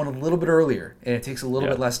momentum going a little bit earlier, and it takes a little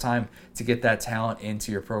bit less time to get that talent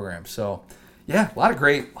into your program. So yeah, a lot of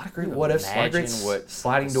great what ifs, a lot of great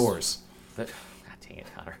sliding doors. God dang it,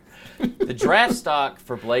 Connor. The draft stock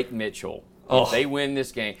for Blake Mitchell. If they win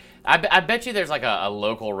this game, I bet you there's like a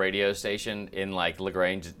local radio station in like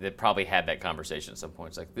LaGrange that probably had that conversation at some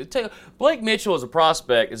point. It's like, Blake Mitchell is a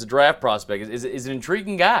prospect, is a draft prospect, is an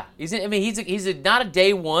intriguing guy. He's not a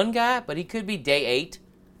day 1 guy, but he could be day 8.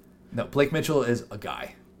 No, Blake Mitchell is a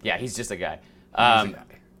guy. Yeah, he's just a guy. He's a guy.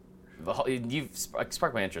 You've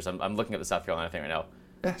sparked my interest. I'm looking at the South Carolina thing right now.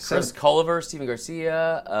 Yeah, Chris Culliver, Steven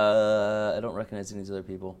Garcia. I don't recognize any of these other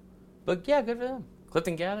people, but yeah, good for them.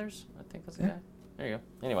 Clifton Gathers, I think that's the guy. There you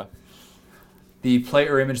go. Anyway. The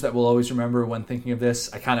player image that we'll always remember when thinking of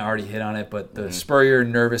this, I kind of already hit on it, but the Spurrier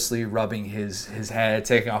nervously rubbing his head,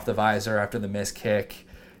 taking off the visor after the missed kick.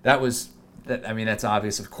 That's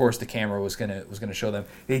obvious. Of course, the camera was gonna show them.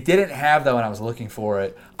 They didn't have, though, when I was looking for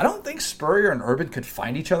it. I don't think Spurrier and Urban could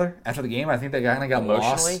find each other after the game. I think they kind of got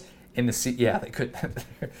lost in the seat. Yeah, they could.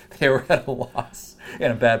 They were at a loss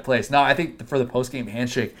in a bad place. No, I think for the post-game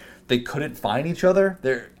handshake, they couldn't find each other.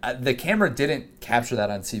 The camera didn't capture that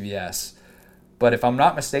on CBS, but if I'm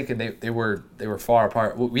not mistaken, they were far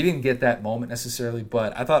apart. We didn't get that moment necessarily,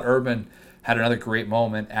 but I thought Urban had another great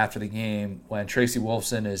moment after the game when Tracy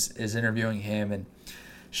Wolfson is interviewing him, and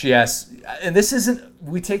she asks, and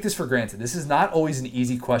we take this for granted. This is not always an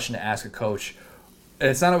easy question to ask a coach, and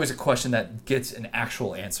it's not always a question that gets an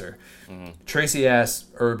actual answer. Mm-hmm. Tracy asks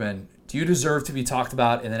Urban, "Do you deserve to be talked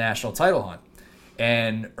about in the national title hunt?"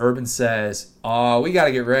 And Urban says, we got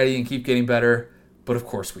to get ready and keep getting better, but of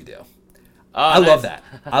course we do. I love that.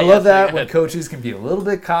 I love that when coaches can be a little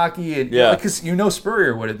bit cocky. And because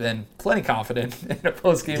Spurrier would have been plenty confident in a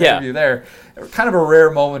post-game interview there. Kind of a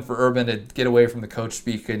rare moment for Urban to get away from the coach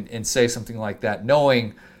speak and say something like that,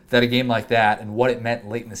 knowing that a game like that and what it meant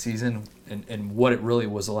late in the season and what it really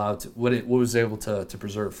was what it was able to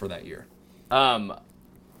preserve for that year. I'm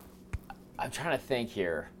trying to think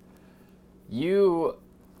here. You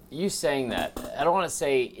saying that, I don't want to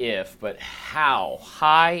say if, but how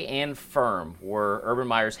high and firm were Urban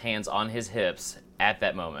Meyer's hands on his hips at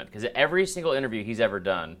that moment? Because every single interview he's ever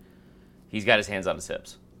done, he's got his hands on his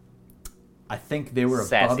hips. I think they were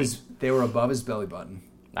above his belly button.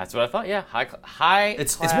 That's what I thought. Yeah, high.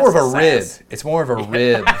 It's more of a rib. It's more of a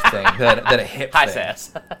rib thing than a hip high thing.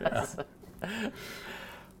 Sass. Yeah.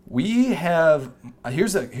 We have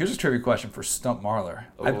here's a trivia question for Stump Marler.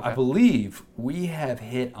 Okay. I believe we have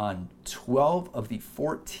hit on 12 of the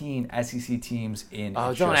 14 SEC teams in.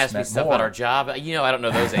 Oh, don't ask me stuff about our job. I don't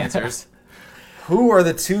know those answers. Who are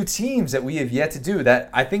the 2 teams that we have yet to do? That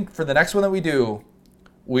I think for the next one that we do,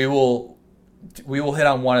 we will hit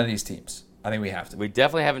on one of these teams. I think we have to. We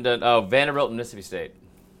definitely haven't done. Vanderbilt and Mississippi State.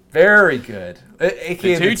 Very good.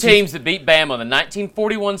 AKA the 2 teams that beat Bama in the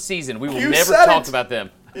 1941 season. We will never talk about them.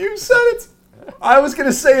 You said it. I was going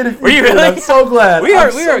to say it if you really? I'm so glad. We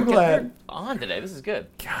are glad. On today. This is good.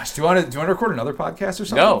 Gosh, do you want to record another podcast or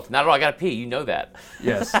something? No, not at all. I got to pee. You know that.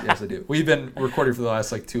 Yes, I do. We've been recording for the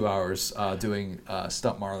last 2 hours doing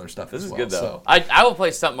Stump Marler stuff This as is well. Good, though. So. I will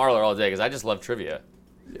play Stump Marler all day because I just love trivia.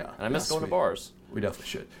 Yeah. And I miss going to bars. We definitely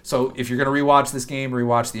should. So if you're going to rewatch this game,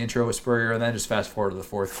 rewatch the intro with Spurrier, and then just fast forward to the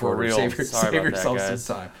fourth quarter. Real. Save yourself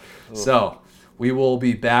some time. Ooh. So we will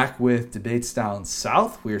be back with Debates Down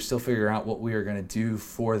South. We are still figuring out what we are going to do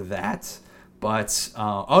for that. But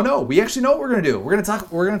we actually know what we're going to do. We're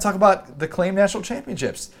going to talk about the Claim National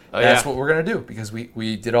Championships. That's what we're going to do because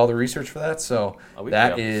we did all the research for that. So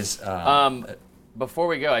that is. Before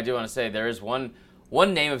we go, I do want to say there is one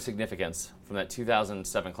name of significance from that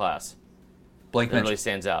 2007 class. Blake that really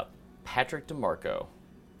stands out. Patrick DeMarco,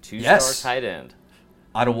 2-star tight end.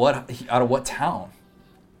 Out of what town?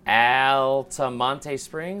 Altamonte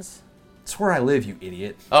Springs. That's where I live, you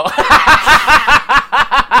idiot. Oh.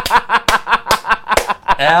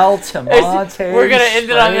 Altamonte. We're gonna end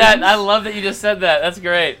it on that. I love that you just said that. That's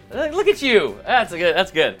great. Look at you. That's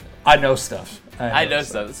good. I know stuff. I know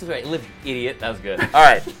stuff. This is great. Live, idiot. That was good. All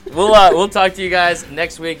right, we'll talk to you guys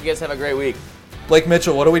next week. You guys have a great week. Blake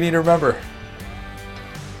Mitchell, what do we need to remember?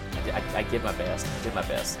 I give my best.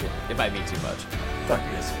 It might be too much. Fuck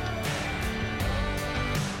you.